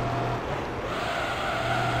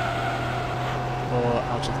 Or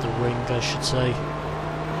out of the ring, I should say.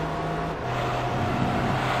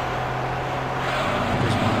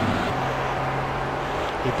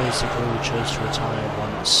 He basically chose to retire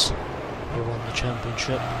once he won the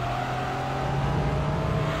championship.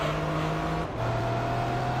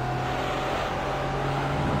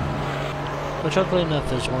 Which, oddly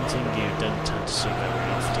enough, is one thing you don't tend to see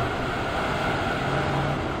very often.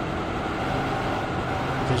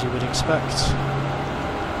 Because you would expect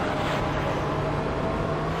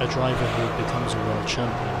a driver who becomes a world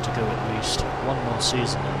champion to go at least one more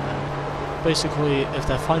season, and then basically, if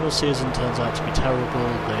their final season turns out to be terrible,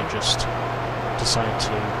 they just decide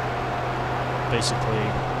to basically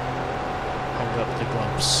hang up the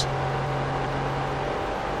gloves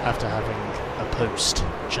after having a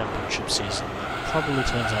post-championship season that probably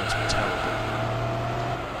turns out to be terrible.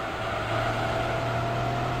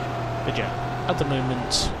 But yeah, at the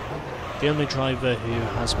moment, the only driver who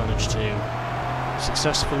has managed to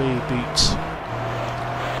successfully beat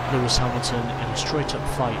Lewis Hamilton in a straight-up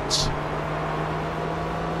fight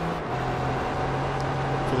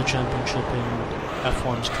for the championship in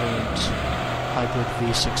F1's current hybrid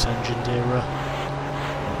V6 engined era,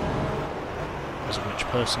 as of which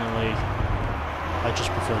personally I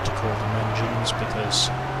just prefer to call them engines because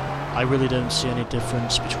I really don't see any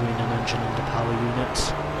difference between an engine and a power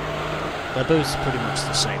unit. They're both pretty much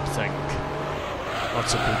the same thing.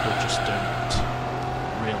 Lots of people just don't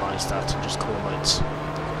realise that and just call it.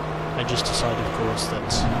 I just decide, of course, that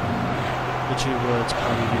the two words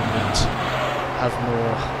power unit have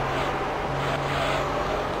more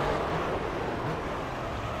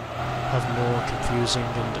confusing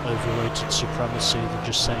and overrated supremacy than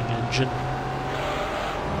just saying engine.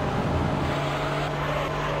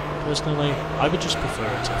 Personally, I would just prefer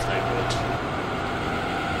it if they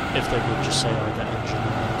would just say either engine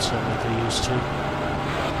or motor like they used to.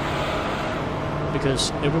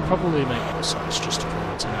 Because it would probably make more sense just to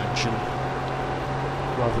call it an engine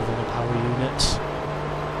rather than a power unit.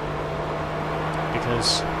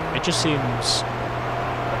 Because it just seems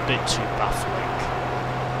a bit too baffling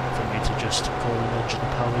for me to just call an engine a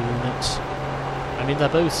power unit. I mean, they're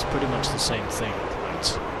both pretty much the same thing,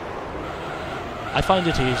 right? I find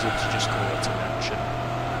it easier to just call it an engine.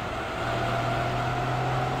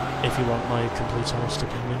 If you want my complete honest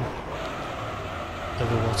opinion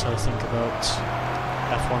over what I think about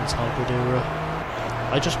F1's hybrid era,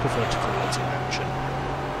 I just prefer to call it an engine.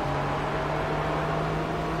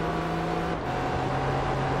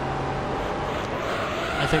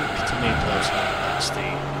 I think, to me personally, that's the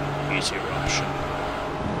easier option.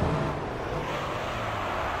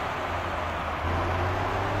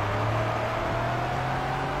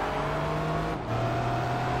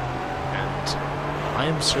 And I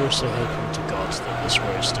am seriously hoping to God that this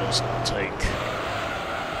race does not take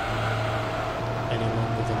any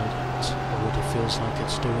longer than it already feels like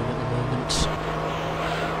it's doing at the moment.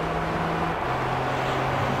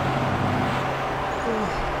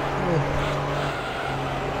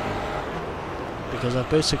 Because I've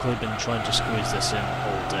basically been trying to squeeze this in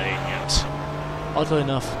all day, and yet, oddly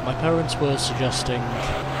enough, my parents were suggesting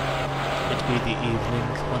it be the evening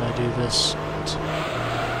when I do this, and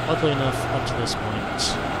oddly enough, up to this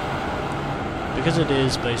point, because it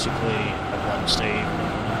is basically a Wednesday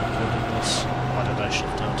evening when I'm recording this, why did I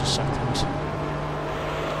shift down to second?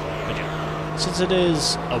 But yeah, since it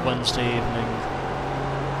is a Wednesday evening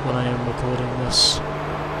when I am recording this,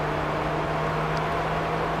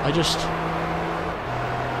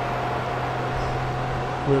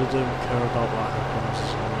 really don't care about what happens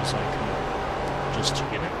as long as I can just,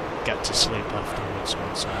 you know, get to sleep afterwards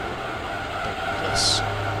once I'm done with this.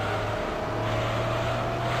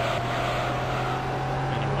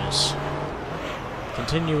 Anyways,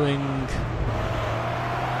 continuing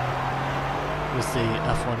with the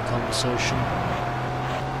F1 conversation.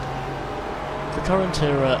 The current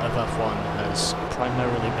era of F1 has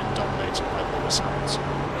primarily been dominated by Lewis Hamilton.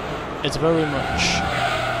 It's very much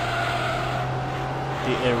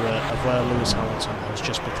the era of where Lewis Hamilton has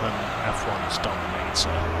just become F1's dominator,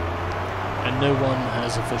 and no one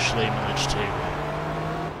has officially managed to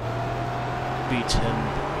beat him.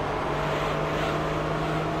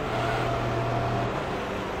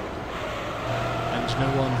 And no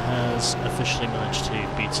one has officially managed to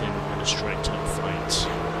beat him in a straight-up fight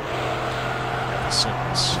ever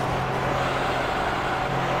since.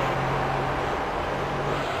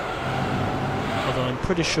 Although I'm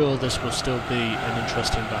pretty sure this will still be an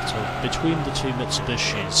interesting battle between the two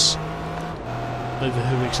Mitsubishis over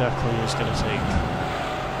who exactly is going to take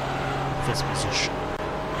this position.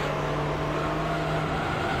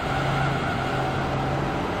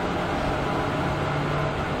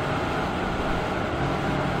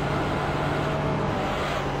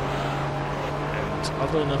 And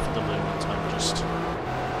oddly enough at the moment I'm just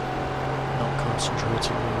not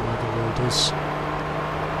concentrating on where the road is.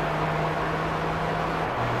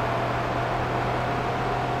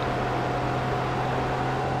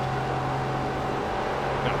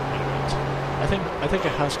 I think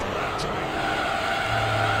it has come back to me.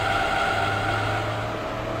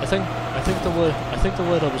 I think the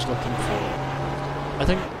word I was looking for.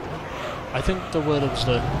 I think the word I was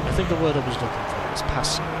looking for is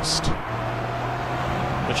pessimist,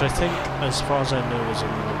 which I think, as far as I know, is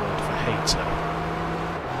another word for hater.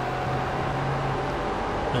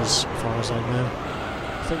 As far as I know,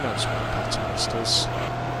 I think that's what a pessimist is.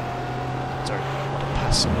 Sorry, what a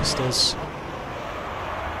pessimist is.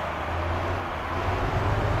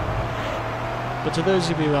 But to those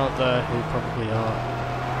of you out there who probably are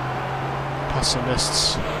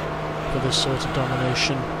pessimists for this sort of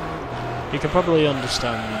domination, you can probably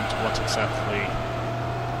understand what exactly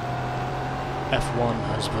F1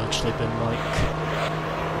 has virtually been like.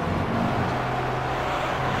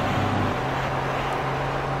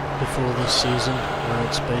 Before this season, where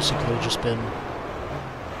it's basically just been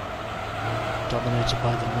dominated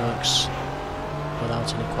by the Mercs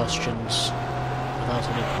without any questions. Without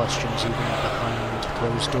any questions even behind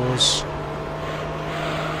closed doors.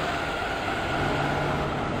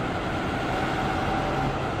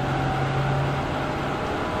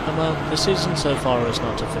 And well, the season so far has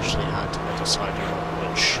not officially had a decider on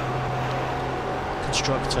which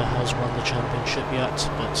constructor has won the championship yet,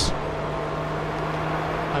 but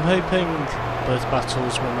I'm hoping both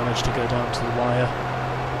battles will manage to go down to the wire,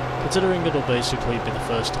 considering it'll basically be the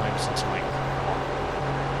first time since like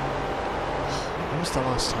when was the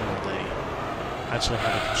last time they actually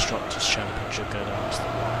had a Constructors' Championship go down to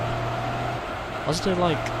the wire? Wasn't it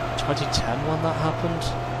like 2010 when that happened?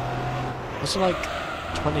 Was it like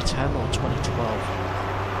 2010 or 2012 when that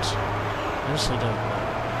happened? I honestly don't know.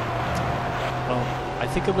 Well, I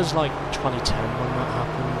think it was like 2010 when that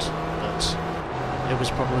happened, but it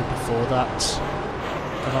was probably before that.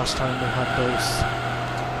 The last time we had both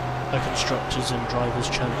a Constructors and Drivers'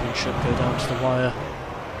 Championship go down to the wire.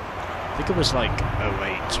 I think it was like 08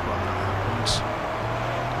 when that happened.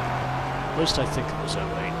 At least I think it was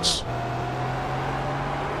 08.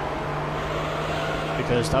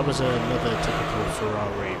 Because that was another typical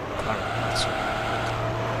Ferrari-McLaren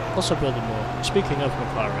battle. Also furthermore, speaking of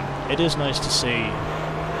McLaren, it is nice to see...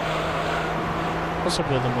 Also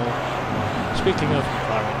furthermore, speaking of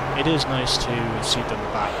McLaren, it is nice to see them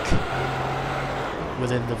back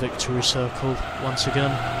within the victory circle once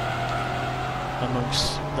again,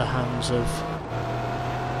 amongst the hands of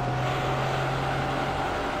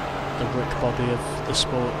the Rick Bobby of the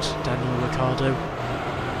sport, Daniel Ricciardo,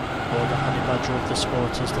 or the honey badger of the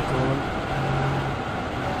sport as they call him.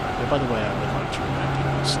 But by the way, I would like to remind you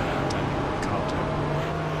of Daniel Ricciardo.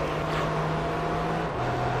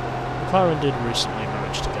 McLaren did recently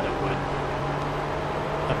manage to get a win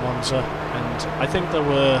at Monza, and I think there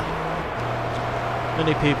were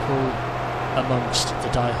many people amongst the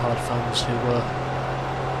die-hard fans who were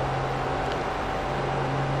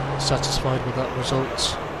satisfied with that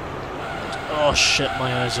result. Oh shit,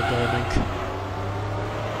 my eyes are burning.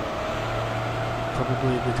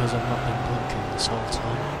 Probably because I've not been blinking this whole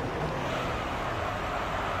time.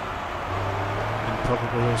 And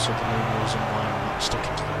probably also the main reason why I'm not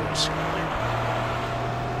sticking to the racing line.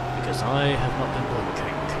 Because I have not been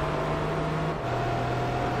blinking.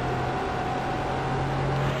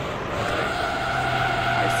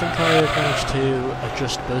 think I have managed to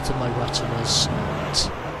adjust both of my retinas, and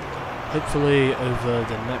hopefully I've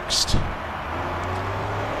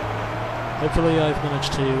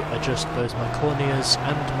managed to adjust both my corneas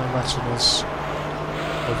and my retinas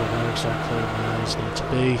over where exactly my eyes need to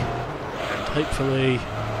be, and hopefully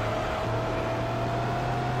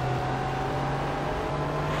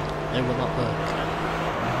they will not work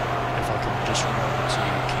if I can just remember to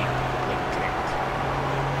keep blinking.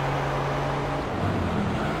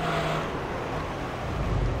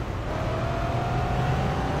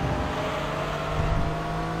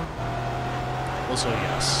 Also,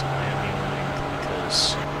 yes, I am yawning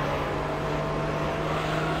because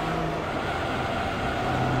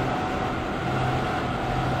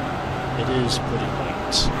it is pretty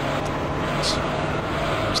late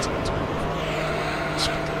most of the time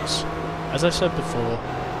because, as I said before,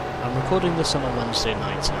 I'm recording this on a Wednesday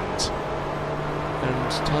night and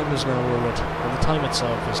time is now already, well, the time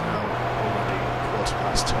itself is now already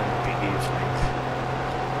 10:15 of the evening.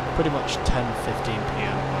 Pretty much 10:15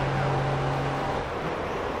 PM right now.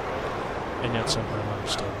 And yet somehow I'm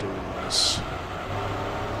still doing this.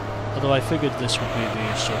 Although I figured this would be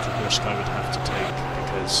the sort of risk I would have to take,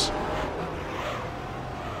 because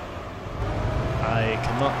I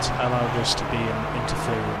cannot allow this to be an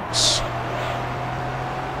interference.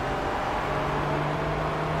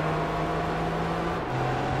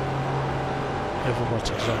 Over what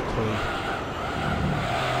exactly?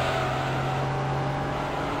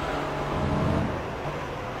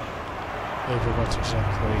 Over what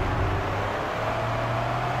exactly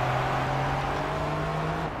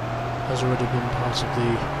has already been part of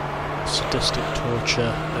the sadistic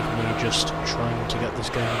torture of me just trying to get this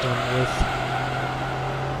game done with.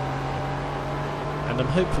 And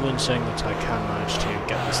I'm hopeful in saying that I can manage to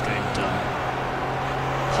get this game done,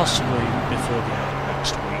 possibly before the end of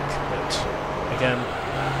next week, but again,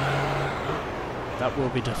 that will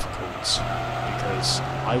be difficult, because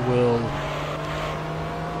I will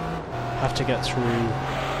have to get through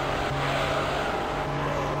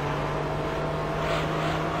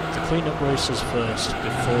the clean-up races first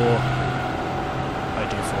before I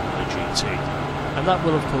do Formula GT. And that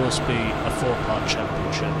will of course be a 4-part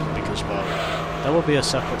championship, because, well, there will be a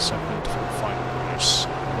separate segment for the final race.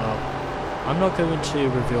 Well, I'm not going to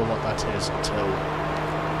reveal what that is until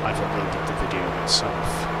I've uploaded the video itself.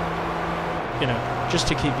 You know, just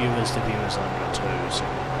to keep you as the viewers on your toes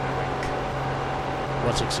and knowing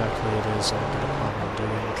what exactly it is I'm going to plan on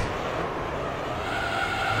doing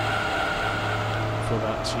for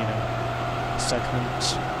that, you know,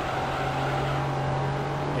 segment,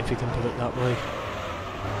 if you can put it that way.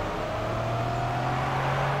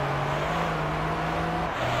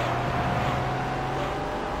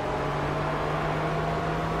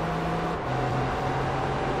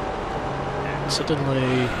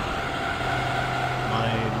 Suddenly, my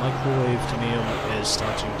microwaved meal is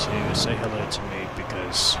starting to say hello to me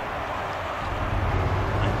because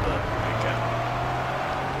I'm burping again.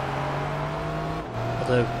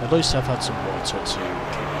 Although, at least I've had some water to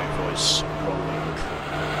keep my voice rolling,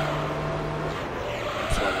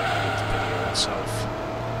 flowing with the video itself.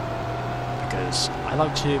 Because I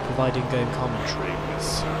like to provide in-game commentary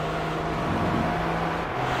with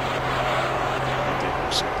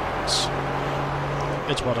in-game segments.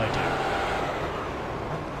 It's what I do.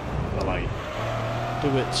 Well, I do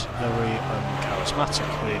it very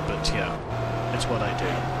uncharismatically, but yeah, it's what I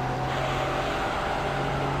do.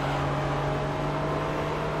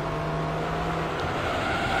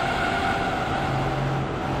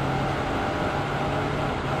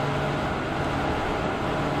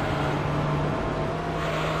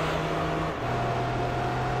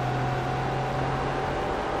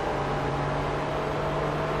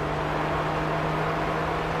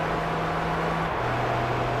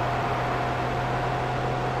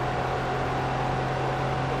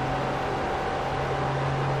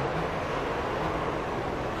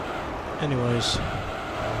 Anyways,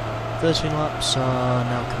 13 laps are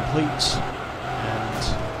now complete, and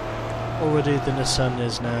already the Nissan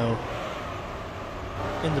is now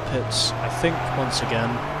in the pits, I think once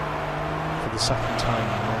again, for the second time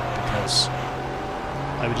now, because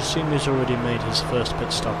I would assume he's already made his first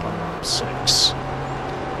pit stop on lap 6,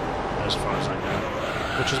 as far as I know,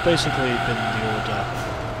 which has basically been the order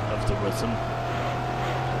of the rhythm.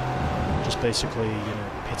 Just basically, you know,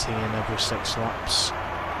 pitting in every 6 laps.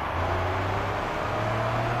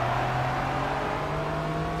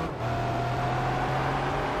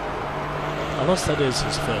 Unless that is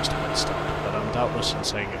his first pit stop, but I'm doubtless in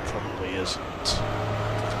saying it probably isn't.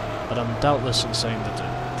 But I'm doubtless in saying that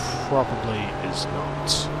it probably is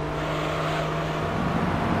not.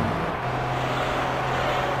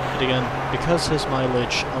 But again, because his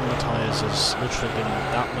mileage on the tyres has literally been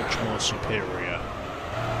that much more superior,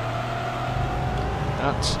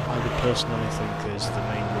 that I would personally think is the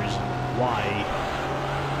main reason why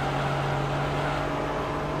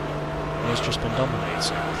he's just been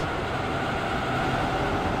dominating.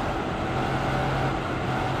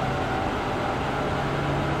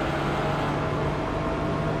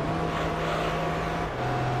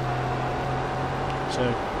 So,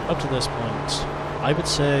 up to this point, I would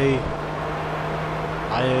say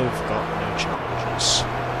I've got no challenges.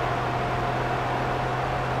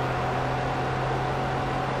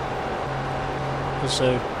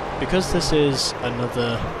 Also, because this is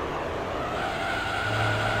another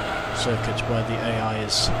circuit where the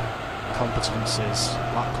AI's competence is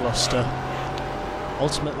lackluster,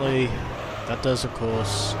 ultimately that does of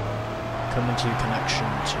course come into connection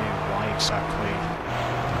to why exactly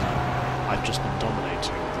I've just been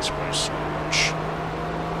dominating this race so much.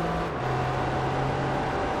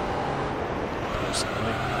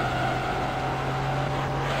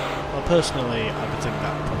 Personally, I would think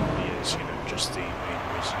that probably is, just the main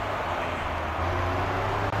reason why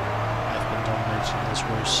I've been dominating this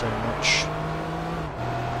race so much.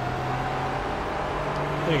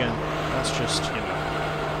 But again, that's just,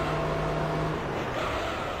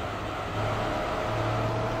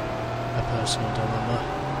 a personal dilemma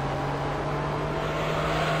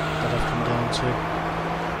that I've come down to.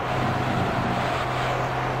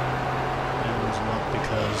 And not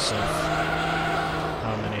because of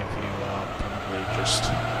how many of you are probably just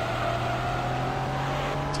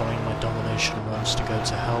telling my domination runs to go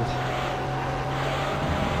to hell.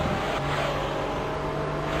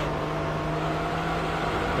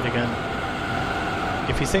 But again,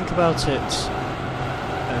 if you think about it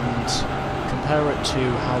and compare it to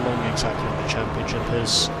how long exactly the championship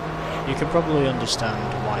is, you can probably understand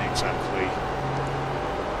why exactly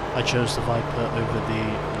I chose the Viper over the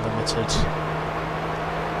limited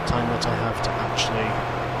time that I have to actually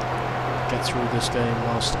get through this game,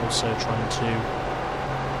 whilst also trying to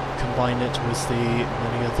combine it with the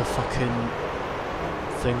many other fucking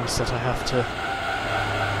things that I have to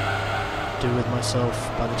do with myself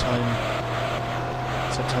by the time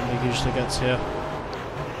September usually gets here.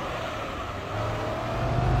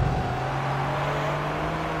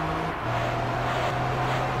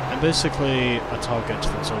 And basically a target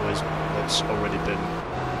that's already been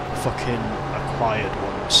fucking acquired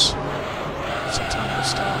once September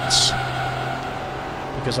starts.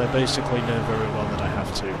 Because I basically know very well that I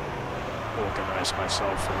have to organise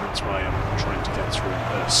myself, and that's why I'm trying to get through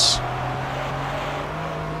this.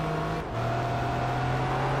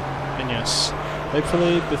 And yes,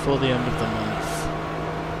 hopefully before the end of the month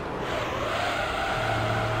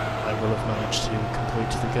I will have managed to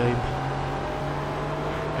complete the game.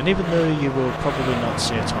 And even though you will probably not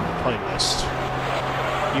see it on the playlist,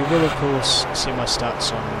 you will of course see my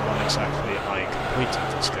stats on when exactly I completed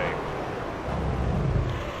this game.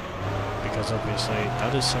 Because obviously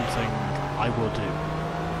that is something I will do.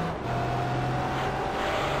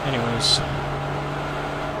 Anyways,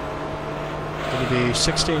 going to be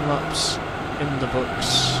 16 laps in the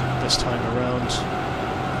books this time around.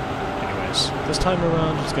 Anyways, this time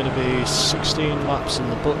around it's going to be 16 laps in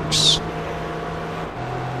the books.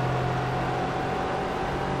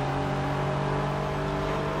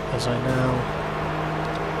 As I now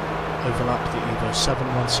overlap the Evo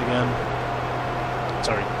 7 once again.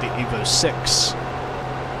 Sorry, the Evo 6.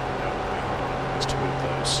 There's two of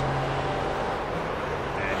those.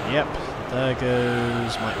 And yep, there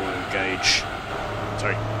goes my oil gauge.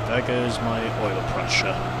 Sorry, there goes my oil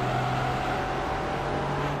pressure.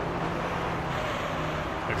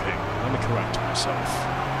 Okay, let me correct myself.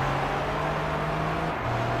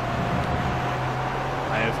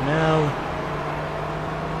 I have now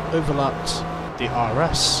overlapped the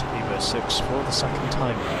RS Evo 6 for the second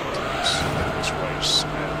time in this race,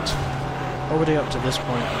 and already up to this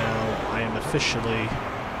point now I am officially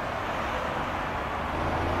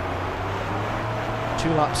 2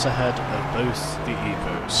 laps ahead of both the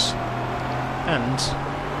Evos, and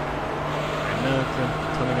I'm now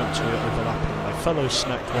coming up to overlapping my fellow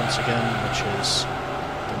snack once again, which is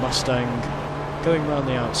the Mustang, going round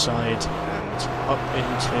the outside and up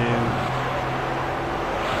into...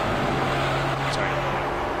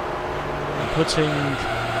 putting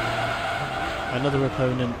another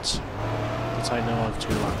opponent that I know of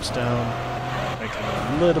 2 laps down, making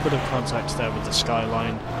a little bit of contact there with the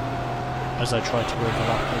skyline as I try to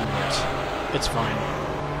overlap him, but it's fine.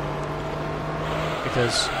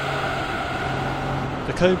 Because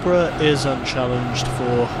the Cobra is unchallenged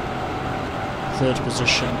for 3rd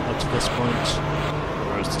position up to this point,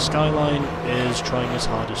 whereas the Skyline is trying his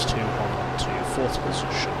hardest to hold on to 4th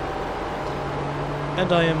position.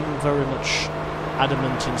 And I am very much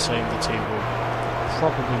adamant in saying that he will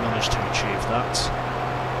probably manage to achieve that,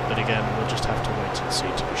 but again, we'll just have to wait and see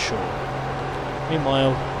to be sure.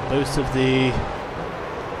 Meanwhile, both of the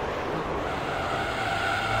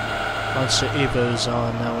Lancer Evos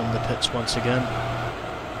are now in the pits once again,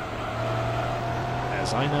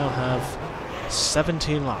 as I now have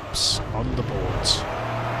 17 laps on the boards.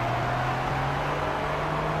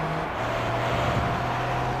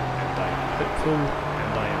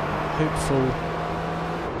 And I am hopeful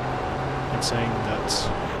in saying that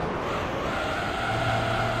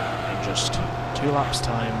in just 2 laps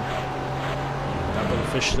time, that will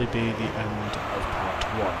officially be the end of part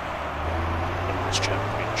 1 in this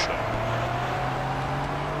championship.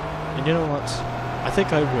 And you know what? I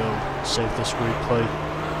think I will save this replay.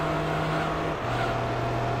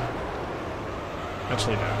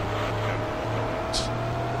 Actually, no.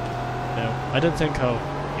 No, I don't think I'll...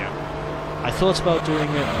 yeah. I thought about doing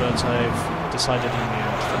it, but I've decided in the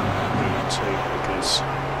end that I'm going to, because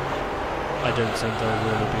I don't think there'll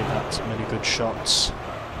really be that many good shots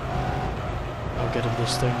I'll get of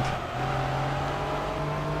this thing.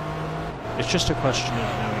 It's just a question of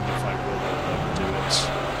knowing if I will or won't do it.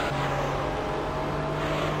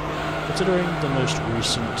 Considering the most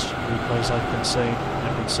recent replays I've been saving,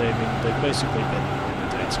 they've basically been in the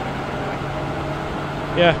daytime anyway.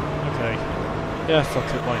 Yeah, okay. Yeah, fuck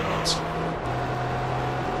it, why not?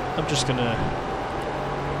 I'm just gonna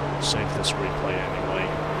save this replay anyway.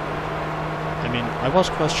 I mean, I was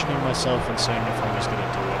questioning myself and saying if I was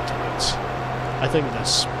gonna do it, but I think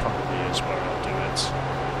this probably is where I'll do it.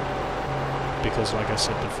 Because like I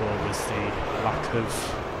said before, with the lack of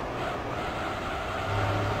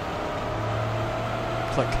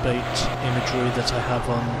clickbait imagery that I have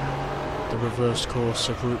on the reverse course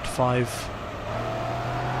of Route 5.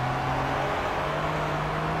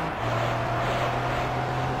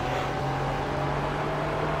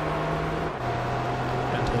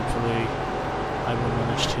 And hopefully I will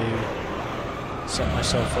manage to set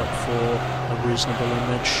myself up for a reasonable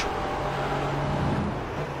image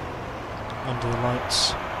under the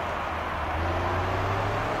lights.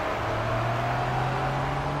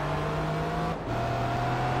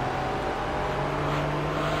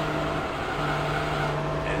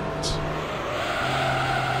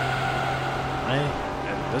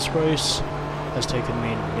 This race has taken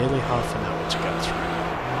me nearly half an hour to get through,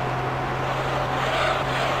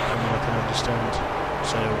 from what I can understand.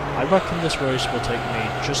 So I reckon this race will take me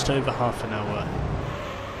just over half an hour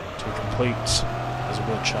to complete, as of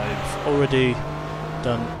which I've already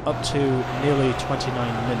done up to nearly 29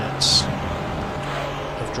 minutes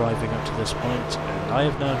of driving up to this point, and I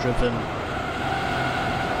have now driven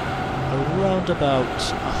around about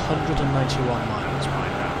 191 miles by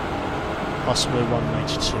now. Possibly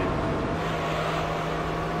 192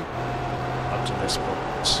 up to this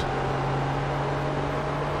point.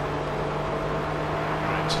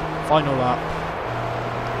 Right, final lap,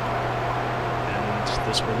 and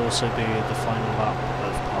this will also be the final lap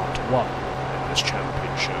of part 1 in this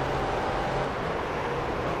championship.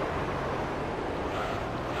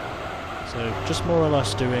 So just more or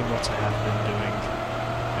less doing what I have been doing,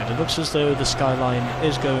 and it looks as though the Skyline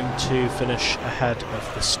is going to finish ahead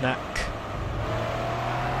of the Snack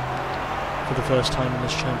for the first time in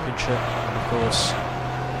this championship, and of course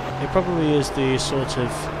it probably is the sort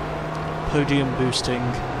of podium boosting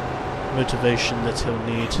motivation that he'll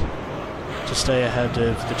need to stay ahead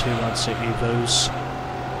of the 2 Lancer Evos,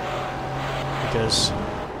 because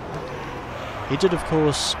he did of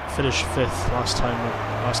course finish 5th last time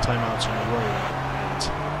out in a row, and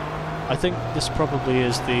I think this probably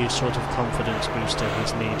is the sort of confidence booster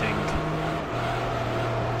he's needing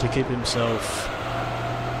to keep himself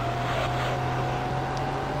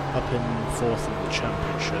up in 4th in the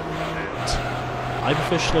championship. And I've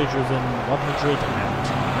officially driven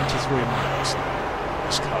 193 miles now in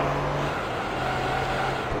this car,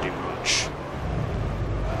 pretty much,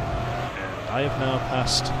 and I have now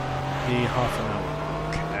passed the half an hour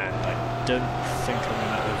mark, and I don't think I'm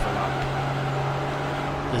going to overlap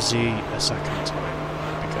the Z a second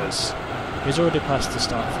time, because he's already passed the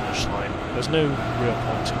start finish line. There's no real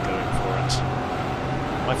point in going for it.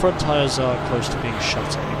 My front tyres are close to being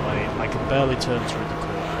shot anyway, I can barely turn through the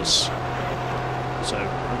corners, so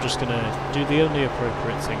I'm just going to do the only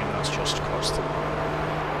appropriate thing, and that's just cross the line.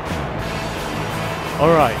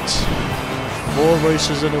 Alright, 4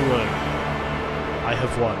 races in a row, I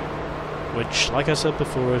have won, which, like I said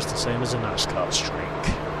before, is the same as a NASCAR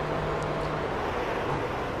streak.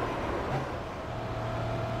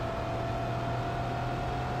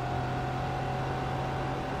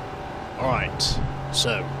 Alright,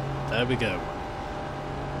 so, there we go.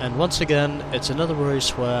 And once again, it's another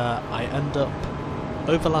race where I end up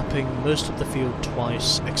overlapping most of the field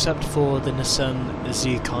twice, except for the Nissan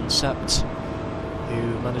Z Concept,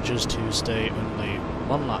 who manages to stay only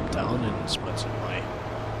one lap down in spite of my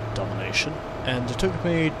domination. And it took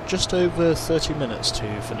me just over 30 minutes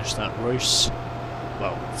to finish that race.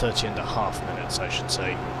 Well, 30 and a half minutes, I should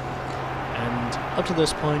say. And up to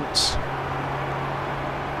this point,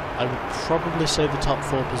 I would probably say the top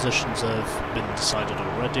 4 positions have been decided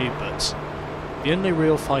already, but the only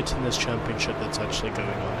real fight in this championship that's actually going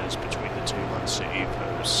on is between the two Lancer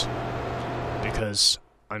Evos. Because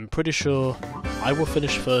I'm pretty sure I will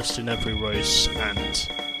finish first in every race, and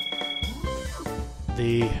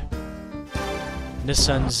the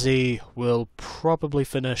Nissan Z will probably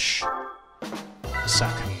finish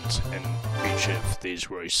second in each of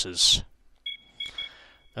these races.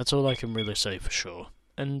 That's all I can really say for sure.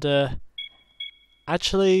 And,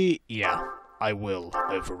 actually, yeah, I will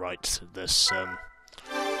overwrite this,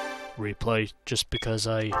 replay, just because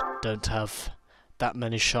I don't have that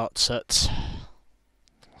many shots at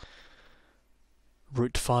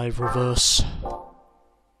Route 5 reverse.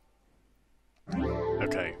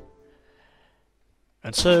 Okay.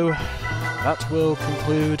 And so, that will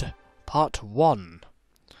conclude part 1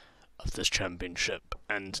 of this championship,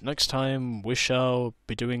 and next time we shall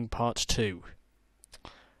be doing part 2.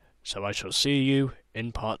 So I shall see you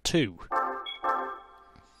in part 2.